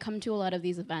 I come to a lot of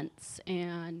these events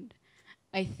and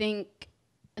I think,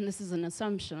 and this is an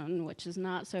assumption, which is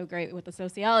not so great with the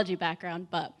sociology background,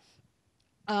 but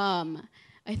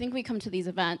I think we come to these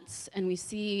events and we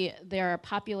see there are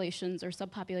populations or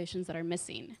subpopulations that are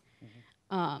missing.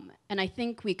 And I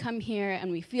think we come here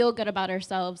and we feel good about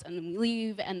ourselves and then we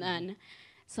leave, and then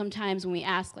sometimes when we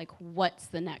ask what's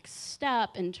the next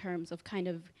step in terms of kind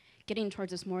of getting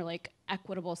towards this more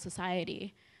equitable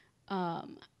society,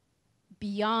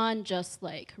 beyond just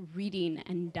reading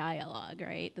and dialogue,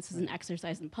 right? This is an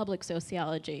exercise in public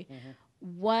sociology.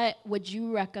 What would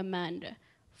you recommend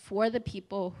for the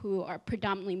people who are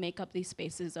predominantly make up these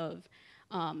spaces of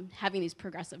having these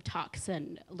progressive talks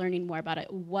and learning more about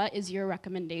it, what is your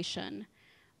recommendation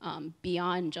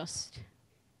beyond just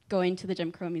going to the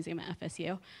Jim Crow Museum at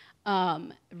FSU,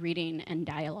 reading and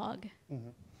dialogue? Mm-hmm.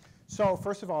 So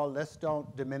first of all, let's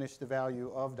don't diminish the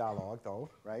value of dialogue, though,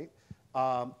 right?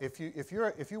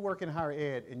 If you work in higher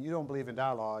ed and you don't believe in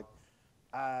dialogue,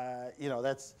 you know,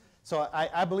 that's, so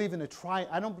I believe in the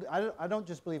I don't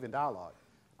just believe in dialogue.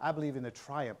 I believe in the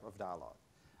triumph of dialogue.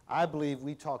 I believe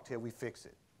we talk till we fix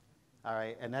it, all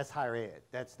right? And that's higher ed.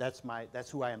 That's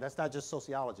who I am. That's not just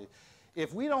sociology.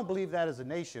 If we don't believe that as a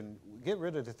nation, get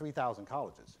rid of the 3,000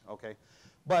 colleges, okay?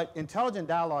 But intelligent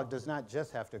dialogue does not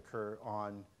just have to occur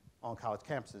on college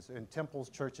campuses. In temples,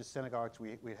 churches, synagogues,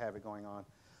 we have it going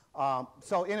on.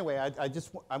 So anyway,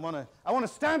 I want to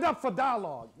stand up for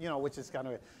dialogue, you know, which is kind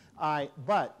of it.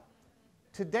 But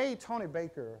today, Tony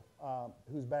Baker,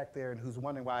 who's back there and who's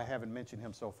wondering why I haven't mentioned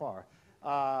him so far,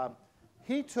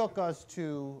 he took us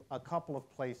to a couple of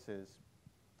places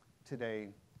today.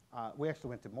 We actually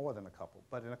went to more than a couple,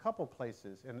 but in a couple of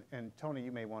places, and Tony,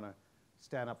 you may want to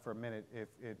stand up for a minute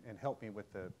and help me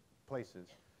with the places.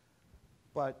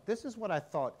 But this is what I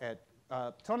thought at,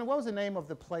 Tony, what was the name of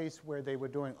the place where they were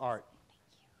doing art?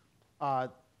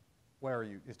 Where are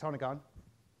you? Is Tony gone?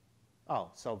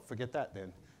 Oh, so forget that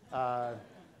then.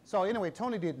 So anyway,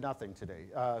 Tony did nothing today.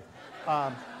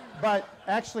 But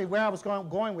actually where I was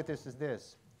going with this is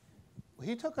this.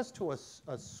 He took us to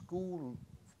a school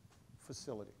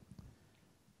facility,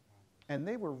 and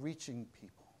they were reaching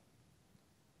people.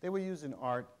 They were using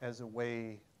art as a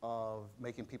way of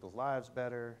making people's lives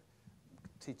better,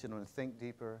 teaching them to think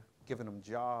deeper, giving them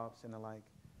jobs and the like.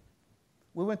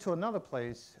 We went to another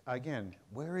place, again,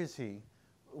 where is he?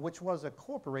 Which was a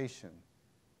corporation.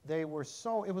 They were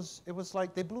so, it was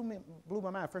like, they blew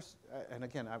my mind. First, and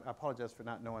again, I apologize for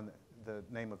not knowing the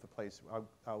name of the place.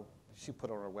 She put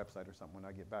it on our website or something when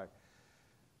I get back.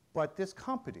 But this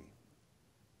company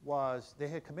they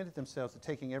had committed themselves to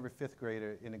taking every fifth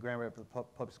grader in the Grand Rapids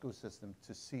public school system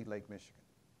to see Lake Michigan.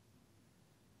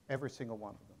 Every single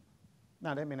one of them.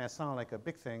 Now, that may not sound like a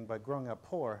big thing, but growing up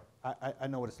poor, I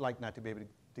know what it's like not to be able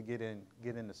to get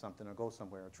into something or go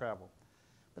somewhere or travel.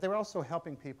 But they were also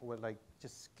helping people with like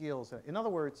just skills. In other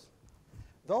words,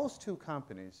 those two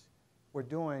companies were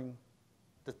doing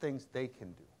the things they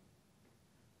can do.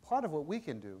 Part of what we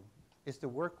can do is to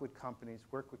work with companies,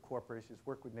 work with corporations,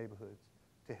 work with neighborhoods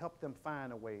to help them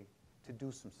find a way to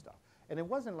do some stuff. And it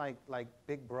wasn't like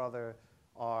Big Brother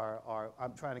or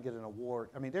I'm trying to get an award.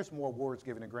 I mean, there's more awards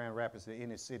given in Grand Rapids than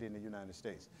any city in the United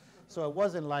States. So it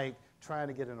wasn't like trying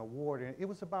to get an award. It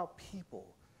was about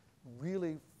people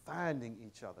really finding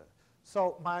each other.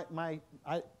 So my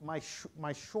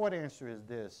short answer is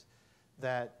this,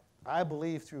 that I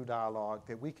believe through dialogue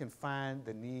that we can find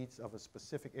the needs of a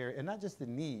specific area, and not just the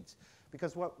needs,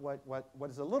 because what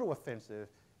is a little offensive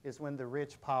is when the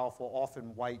rich, powerful,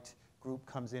 often white group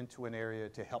comes into an area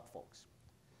to help folks.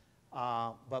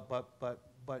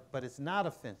 But it's not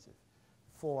offensive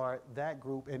for that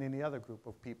group and any other group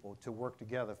of people to work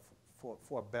together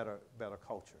for a better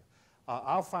culture.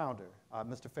 Our founder,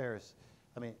 Mr. Ferris,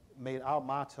 made our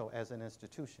motto as an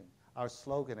institution, our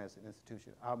slogan as an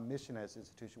institution, our mission as an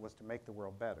institution was to make the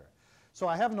world better. So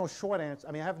I have no short answer.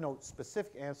 I have no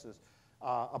specific answers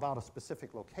about a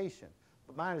specific location,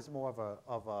 but mine is more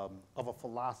of a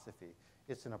philosophy.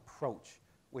 It's an approach,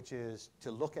 which is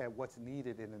to look at what's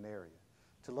needed in an area,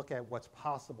 to look at what's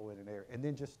possible in an area, and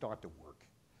then just start to work.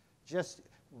 Just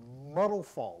muddle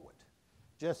forward.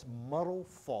 Just muddle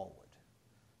forward.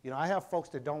 You know, I have folks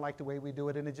that don't like the way we do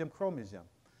it in the Jim Crow Museum.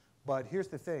 But here's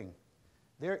the thing.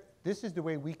 This is the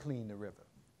way we clean the river.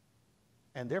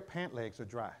 And their pant legs are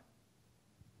dry.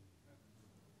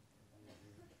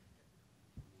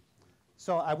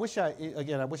 So I wish I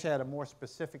had a more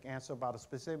specific answer about a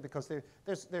specific, because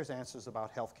there's answers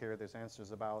about healthcare, there's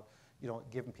answers about,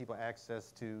 giving people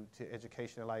access to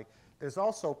education. Like, there's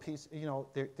also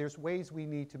there's ways we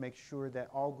need to make sure that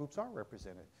all groups are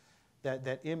represented.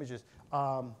 That images.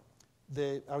 I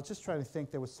was just trying to think.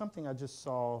 There was something I just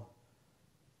saw.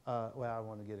 Well, I don't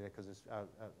want to get it because it's.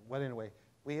 Well, anyway,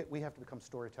 we have to become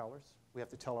storytellers. We have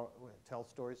to tell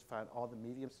stories. Find all the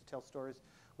mediums to tell stories.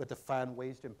 We have to find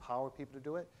ways to empower people to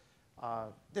do it.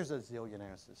 There's a zillion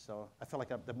answers. So I feel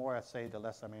like the more I say, the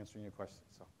less I'm answering your question.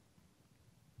 So.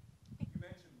 You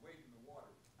mentioned weight in the water.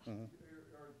 Mm-hmm.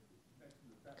 Or you mentioned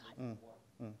the weight in the water.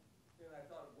 Mm-hmm. And I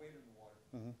thought of weight in the water.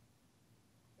 Mm-hmm.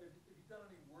 Have you done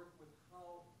any work with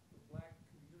how the black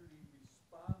community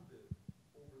responded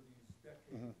over these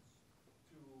decades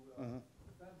to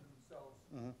defend themselves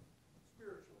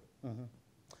spiritually?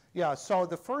 Yeah, so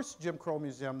the first Jim Crow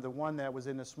museum, the one that was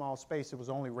in a small space, it was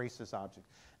only racist objects.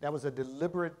 That was a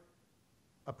deliberate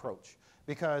approach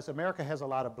because America has a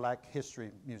lot of black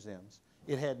history museums.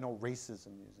 It had no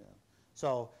racism museum.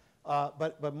 So,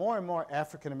 but more and more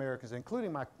African Americans,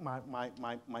 including my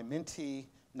mentee,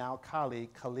 now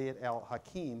colleague, Khalid El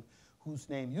Hakim, whose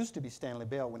name used to be Stanley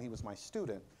Bell when he was my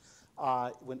student.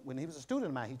 When he was a student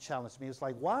of mine, he challenged me. It's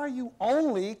like, why are you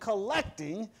only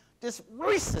collecting this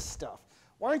racist stuff?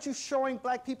 Why aren't you showing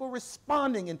black people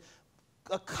responding and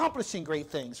accomplishing great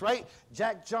things, right?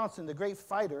 Jack Johnson, the great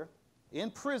fighter, in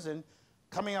prison,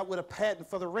 coming out with a patent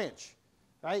for the wrench,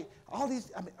 right? All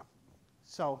these, I mean,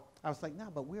 so I was like, no,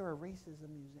 but we're a racism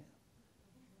museum.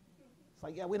 It's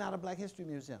like, yeah, we're not a black history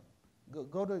museum.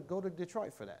 Go to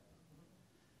Detroit for that.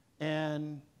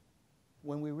 And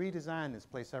when we redesigned this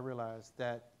place, I realized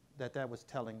that was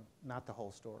telling not the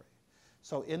whole story.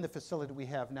 So in the facility we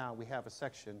have now, we have a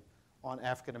section on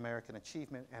African American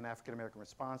achievement and African American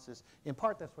responses. In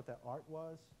part, that's what that art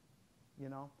was, you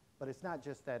know. But it's not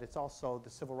just that. It's also the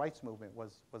civil rights movement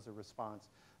was a response,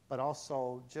 but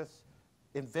also just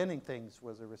inventing things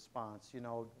was a response. You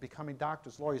know, becoming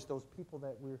doctors, lawyers, those people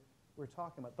that we're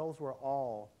talking about, those were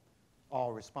all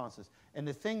responses. And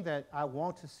the thing that I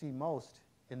want to see most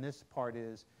in this part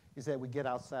is that we get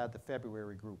outside the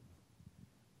February group,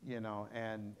 you know,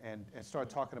 and start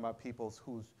talking about people's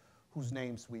whose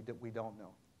names we don't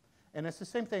know. And it's the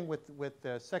same thing with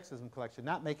the sexism collection,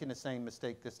 not making the same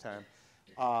mistake this time.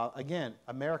 Again,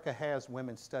 America has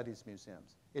women's studies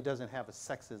museums. It doesn't have a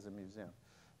sexism museum.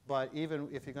 But even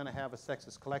if you're going to have a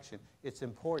sexist collection, it's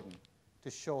important to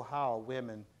show how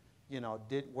women, you know,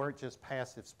 weren't just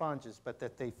passive sponges, but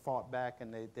that they fought back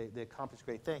and they accomplished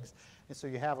great things. And so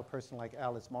you have a person like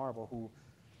Alice Marble who,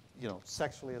 you know,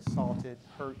 sexually assaulted,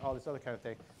 hurt, all this other kind of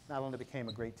thing, not only became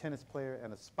a great tennis player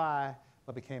and a spy,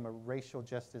 but became a racial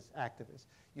justice activist.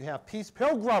 You have Peace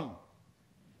Pilgrim,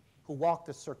 who walked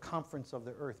the circumference of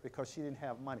the earth because she didn't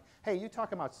have money. Hey, you're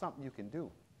talking about something you can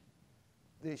do.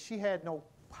 She had no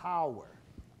power,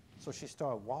 so she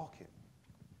started walking.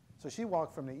 So she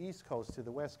walked from the East Coast to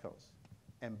the West Coast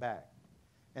and back,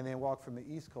 and then walked from the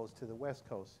East Coast to the West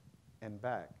Coast and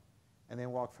back, and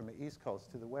then walked from the East Coast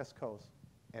to the West Coast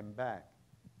and back,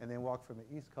 and then walked from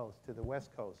the East Coast to the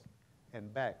West Coast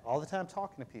and back, all the time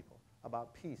talking to people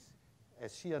about peace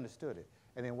as she understood it,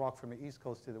 and then walked from the East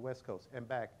Coast to the West Coast and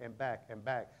back and back and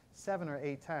back 7 or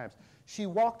 8 times. She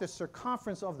walked the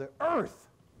circumference of the earth.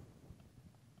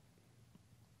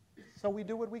 So we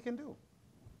do what we can do.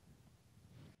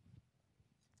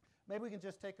 Maybe we can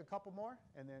just take a couple more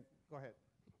and then go ahead.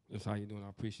 That's how you doing. I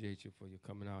appreciate you for you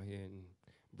coming out here and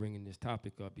bringing this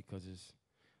topic up because it's,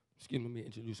 excuse me, let me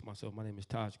introduce myself. My name is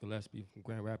Taj Gillespie from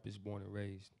Grand Rapids, born and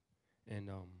raised.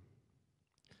 And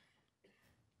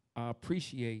I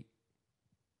appreciate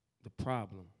the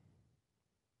problem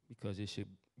because it should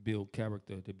build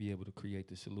character to be able to create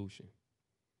the solution.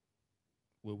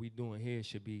 What we're doing here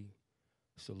should be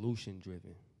solution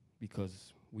driven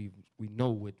because we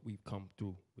know what we've come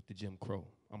through with the Jim Crow.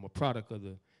 I'm a product of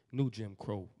the new Jim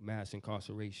Crow, mass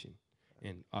incarceration,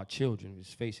 and our children is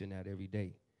facing that every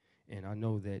day. And I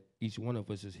know that each one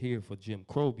of us is here for Jim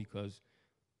Crow because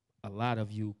a lot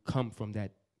of you come from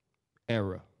that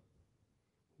era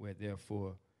where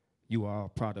therefore you are a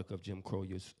product of Jim Crow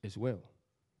as well.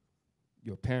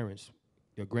 Your parents,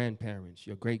 your grandparents,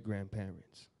 your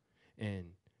great-grandparents. And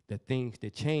the things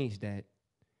that change that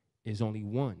is only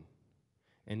one,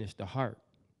 and it's the heart.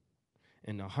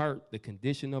 And the heart, the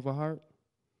condition of a heart,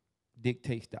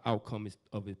 dictates the outcome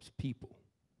of its people.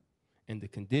 And the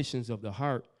conditions of the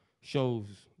heart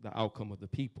shows the outcome of the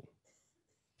people.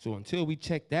 So until we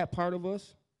check that part of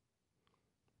us,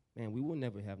 man, we will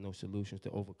never have no solutions to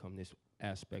overcome this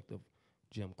aspect of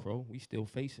Jim Crow. We still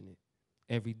facing it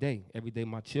every day. Every day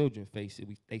my children face it.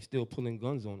 They still pulling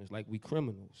guns on us like we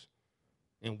criminals.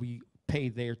 And we pay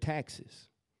their taxes.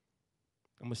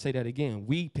 I'm going to say that again.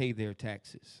 We pay their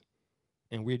taxes.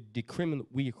 And we're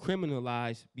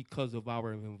criminalized because of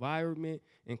our environment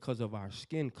and because of our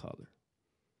skin color.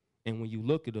 And when you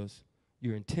look at us,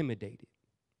 you're intimidated.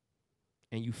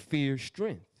 And you fear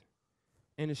strength.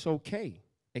 And it's okay.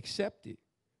 Accept it.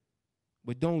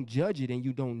 But don't judge it and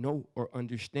you don't know or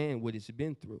understand what it's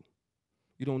been through.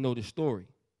 You don't know the story.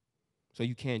 So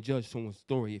you can't judge someone's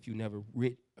story if you never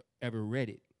ever read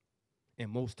it.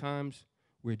 And most times,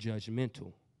 we're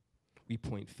judgmental. We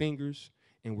point fingers,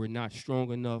 and we're not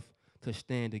strong enough to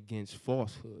stand against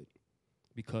falsehood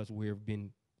because we've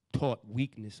been taught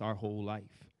weakness our whole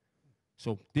life.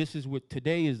 So this is what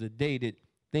today is the day that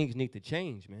things need to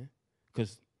change, man,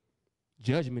 because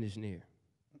judgment is near.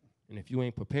 And if you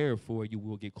ain't prepared for it, you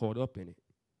will get caught up in it.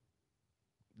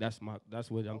 That's what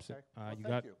I'm saying. Well, You thank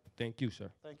got. you. Thank you, sir.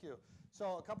 Thank you.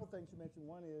 So a couple things you mentioned.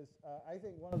 One is, I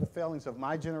think one of the failings of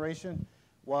my generation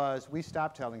was we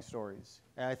stopped telling stories.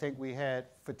 And I think we had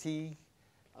fatigue.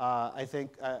 I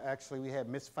think actually we had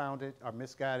misfounded or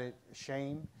misguided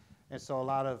shame. And so a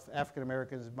lot of African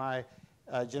Americans, my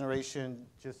generation,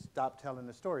 just stopped telling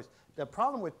the stories. The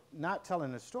problem with not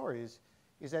telling the stories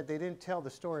is that they didn't tell the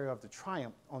story of the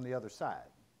triumph on the other side.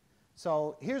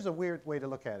 So here's a weird way to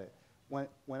look at it.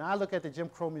 When I look at the Jim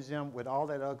Crow Museum with all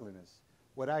that ugliness,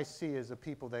 what I see is the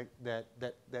people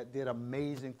that did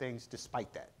amazing things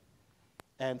despite that.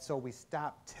 And so we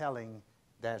stopped telling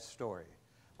that story.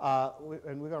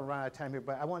 And we're going to run out of time here,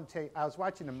 but I want to tell you, I was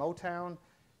watching the Motown,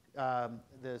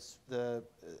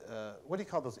 what do you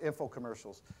call those info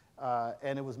commercials?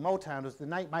 And it was Motown. It was the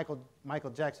night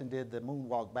Michael Jackson did the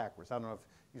moonwalk backwards. I don't know if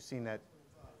you've seen that.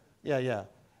 Yeah.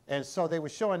 And so they were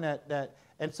showing that,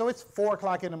 and so it's 4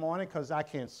 o'clock in the morning because I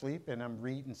can't sleep and I'm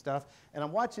reading stuff. And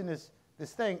I'm watching this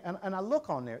thing, and I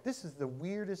look on there. This is the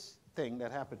weirdest thing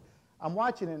that happened. I'm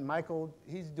watching it, and Michael,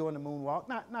 he's doing the moonwalk.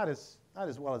 Not as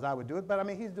well as I would do it, but I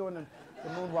mean, he's doing the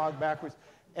moonwalk backwards.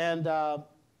 And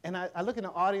I look in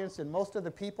the audience, and most of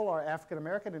the people are African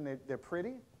American, and they're pretty.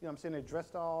 You know what I'm saying? They're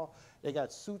dressed they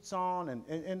got suits on,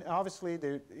 and obviously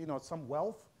there's some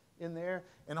wealth in there.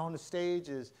 And on the stage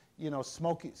is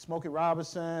Smokey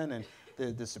Robinson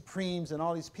and the Supremes and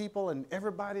all these people, and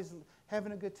everybody's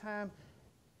having a good time.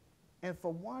 And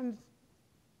for one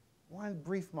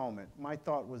brief moment, my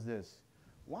thought was this: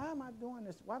 why am I doing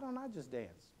this? Why don't I just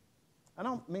dance? I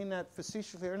don't mean that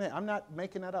facetiously or anything. I'm not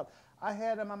making that up. I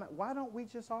had in my mind, why don't we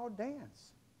just all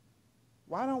dance?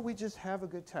 Why don't we just have a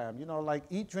good time? Like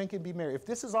eat, drink, and be merry. If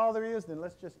this is all there is, then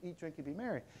let's just eat, drink, and be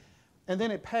merry. And then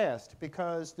it passed,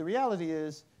 because the reality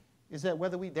is that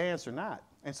whether we dance or not,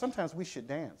 and sometimes we should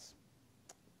dance.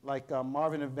 Like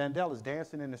Marvin and Vandell is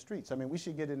dancing in the streets. I mean, we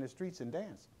should get in the streets and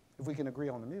dance if we can agree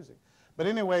on the music. But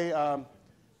anyway,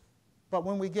 but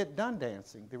when we get done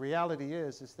dancing, the reality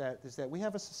is that we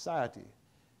have a society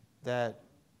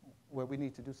where we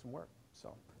need to do some work.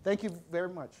 So thank you very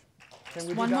much. Can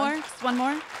we One more? Just one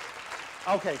more?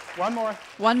 Okay, one more.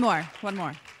 One more.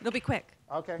 It'll be quick.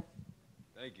 Okay.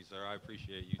 Thank you, sir. I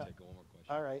appreciate you taking one more question.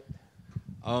 All right.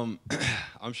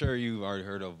 I'm sure you've already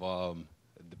heard of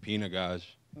the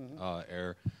Penagage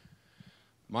error.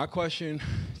 My question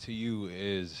to you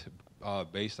is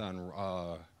based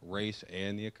on race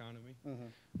and the economy.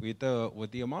 With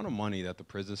the amount of money that the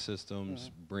prison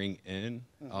systems bring in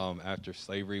after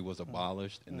slavery was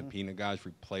abolished and the Penagage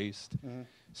replaced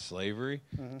slavery,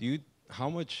 how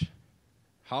much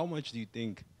do you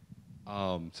think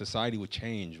society would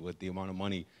change with the amount of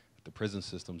money that the prison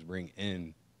systems bring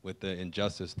in, with the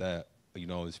injustice that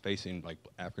is facing like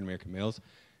African American males?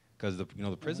 Because the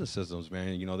prison systems,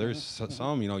 man, there's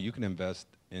some you can invest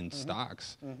in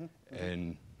stocks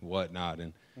and whatnot,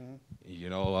 and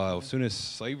as soon as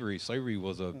slavery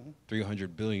was a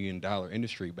 $300 billion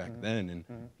industry back then,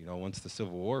 and once the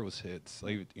Civil War was hit,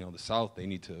 the South, they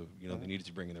needed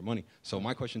to bring in their money. So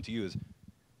my question to you is,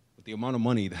 with the amount of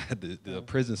money that the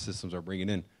prison systems are bringing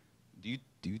in, do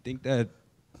you think that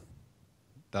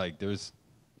like there's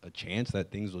a chance that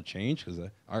things will change? Because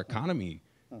our economy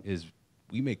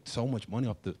we make so much money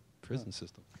off the prison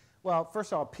system. Well,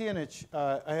 first of all, peonage,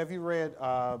 have you read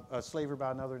Slavery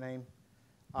by Another Name,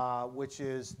 which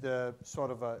is the sort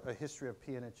of a history of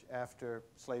peonage after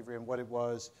slavery and what it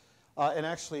was? And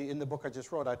actually, in the book I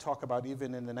just wrote, I talk about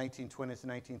even in the 1920s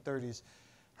and 1930s,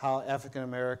 how African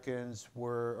Americans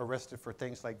were arrested for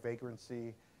things like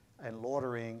vagrancy and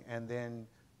loitering, and then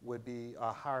would be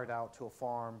hired out to a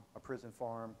farm, a prison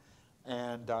farm,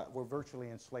 and were virtually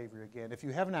in slavery again. If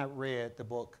you have not read the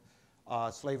book,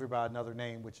 Slavery by Another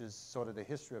Name, which is sort of the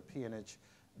history of peonage,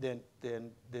 then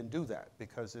do that,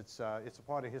 because it's a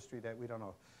part of history that we don't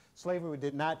know. Slavery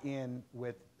did not end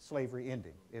with slavery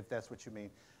ending, if that's what you mean.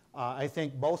 I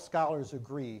think both scholars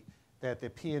agree that the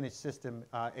peonage system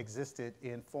existed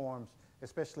in forms,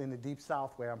 especially in the Deep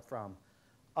South where I'm from.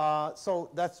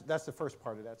 So that's the first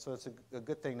part of that. So it's a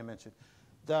good thing to mention.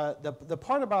 The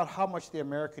part about how much the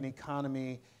American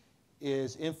economy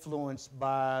is influenced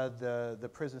by the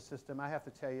prison system, I have to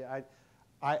tell you,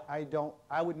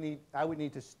 I would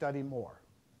need to study more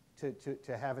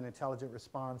to have an intelligent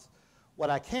response. What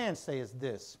I can say is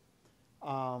this: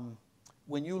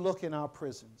 when you look in our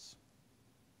prisons,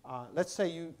 let's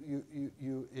say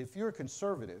if you're a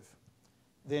conservative,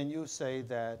 then you say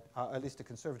that at least the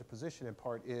conservative position in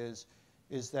part is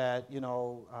that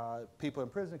people in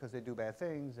prison because they do bad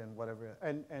things and whatever,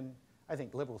 and I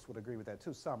think liberals would agree with that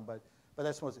too, some, but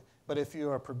that's most. But if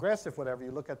you're a progressive, whatever,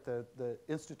 you look at the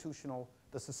institutional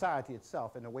the society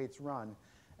itself and the way it's run,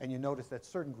 and you notice that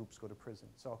certain groups go to prison.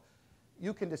 So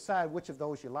you can decide which of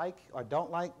those you like or don't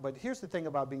like, but here's the thing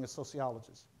about being a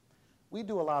sociologist. We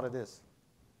do a lot of this,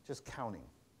 just counting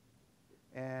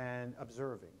and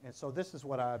observing. And so this is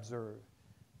what I observe,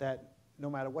 that no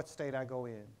matter what state I go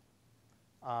in,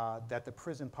 that the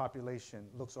prison population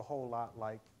looks a whole lot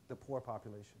like the poor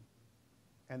population,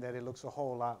 and that it looks a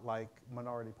whole lot like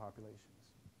minority populations.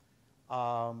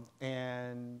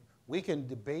 And we can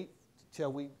debate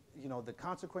till we, the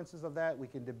consequences of that. We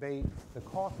can debate the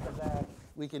cost of that.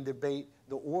 We can debate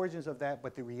the origins of that.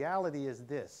 But the reality is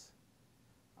this: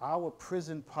 our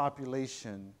prison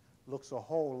population looks a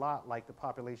whole lot like the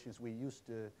populations we used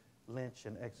to lynch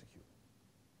and execute.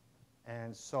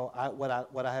 And so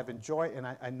what I have enjoyed, and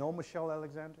I know Michelle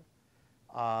Alexander.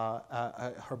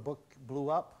 Her book blew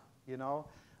up,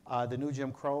 The New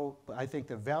Jim Crow. But I think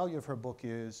the value of her book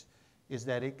is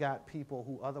that it got people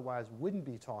who otherwise wouldn't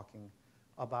be talking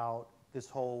about this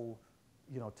whole,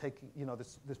 taking,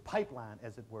 this pipeline,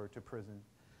 as it were, to prison,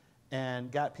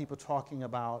 and got people talking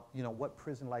about, what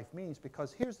prison life means.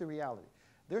 Because here's the reality: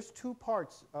 there's two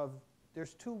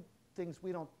things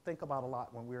we don't think about a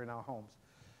lot when we're in our homes.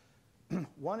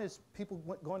 One is people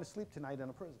going to sleep tonight in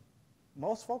a prison.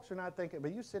 Most folks are not thinking,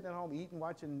 but you sitting at home eating,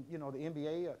 watching, the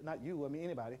NBA, not you, I mean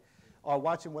anybody, or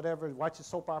watching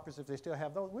soap operas if they still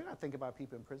have those. We're not thinking about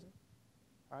people in prison,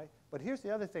 all right? But here's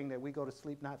the other thing that we go to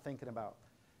sleep not thinking about,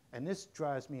 and this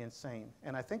drives me insane,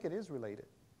 and I think it is related.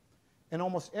 In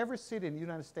almost every city in the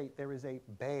United States, there is a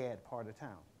bad part of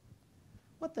town.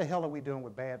 What the hell are we doing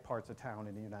with bad parts of town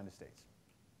in the United States?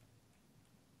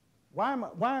 Why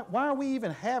are we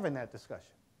even having that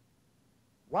discussion?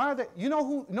 You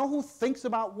know who thinks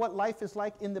about what life is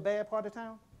like in the bad part of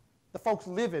town? The folks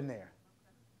living there.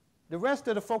 The rest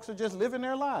of the folks are just living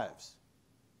their lives.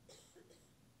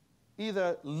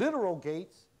 Either literal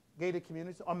gated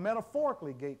communities, or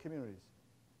metaphorically gated communities.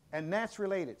 And that's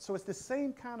related. So it's the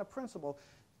same kind of principle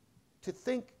to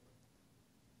think,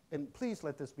 and please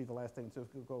let this be the last thing to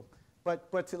go, but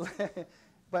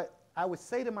I would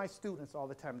say to my students all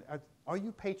the time, are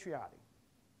you patriotic?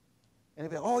 And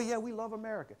they'd be, oh yeah, we love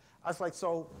America. I was like,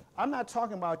 so I'm not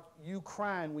talking about you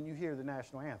crying when you hear the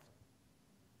national anthem.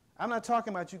 I'm not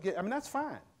talking about that's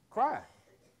fine, cry.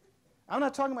 I'm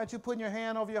not talking about you putting your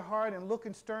hand over your heart and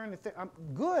looking stern. I'm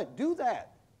good, do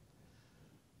that.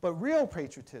 But real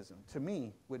patriotism, to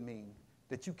me, would mean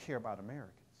that you care about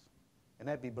Americans. And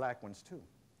that'd be black ones too.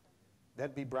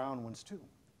 That'd be brown ones too.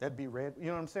 That'd be red, you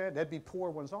know what I'm saying? That'd be poor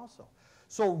ones also.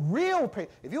 So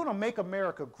if you want to make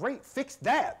America great, fix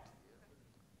that.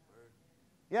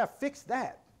 Yeah, fix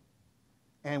that.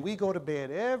 And we go to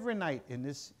bed every night in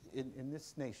this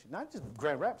nation, not just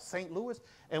Grand Rapids, St. Louis.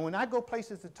 And when I go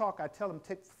places to talk, I tell them,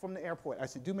 from the airport, I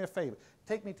say, do me a favor,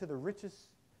 take me to the richest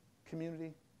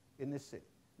community in this city.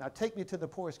 Now take me to the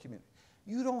poorest community.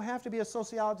 You don't have to be a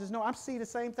sociologist. No, I see the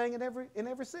same thing in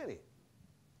every city.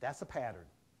 That's a pattern.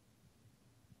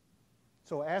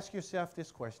 So ask yourself this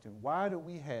question: why do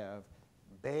we have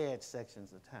bad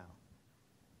sections of town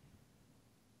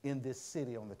in this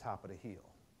city on the top of the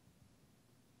hill?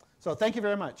 So thank you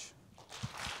very much.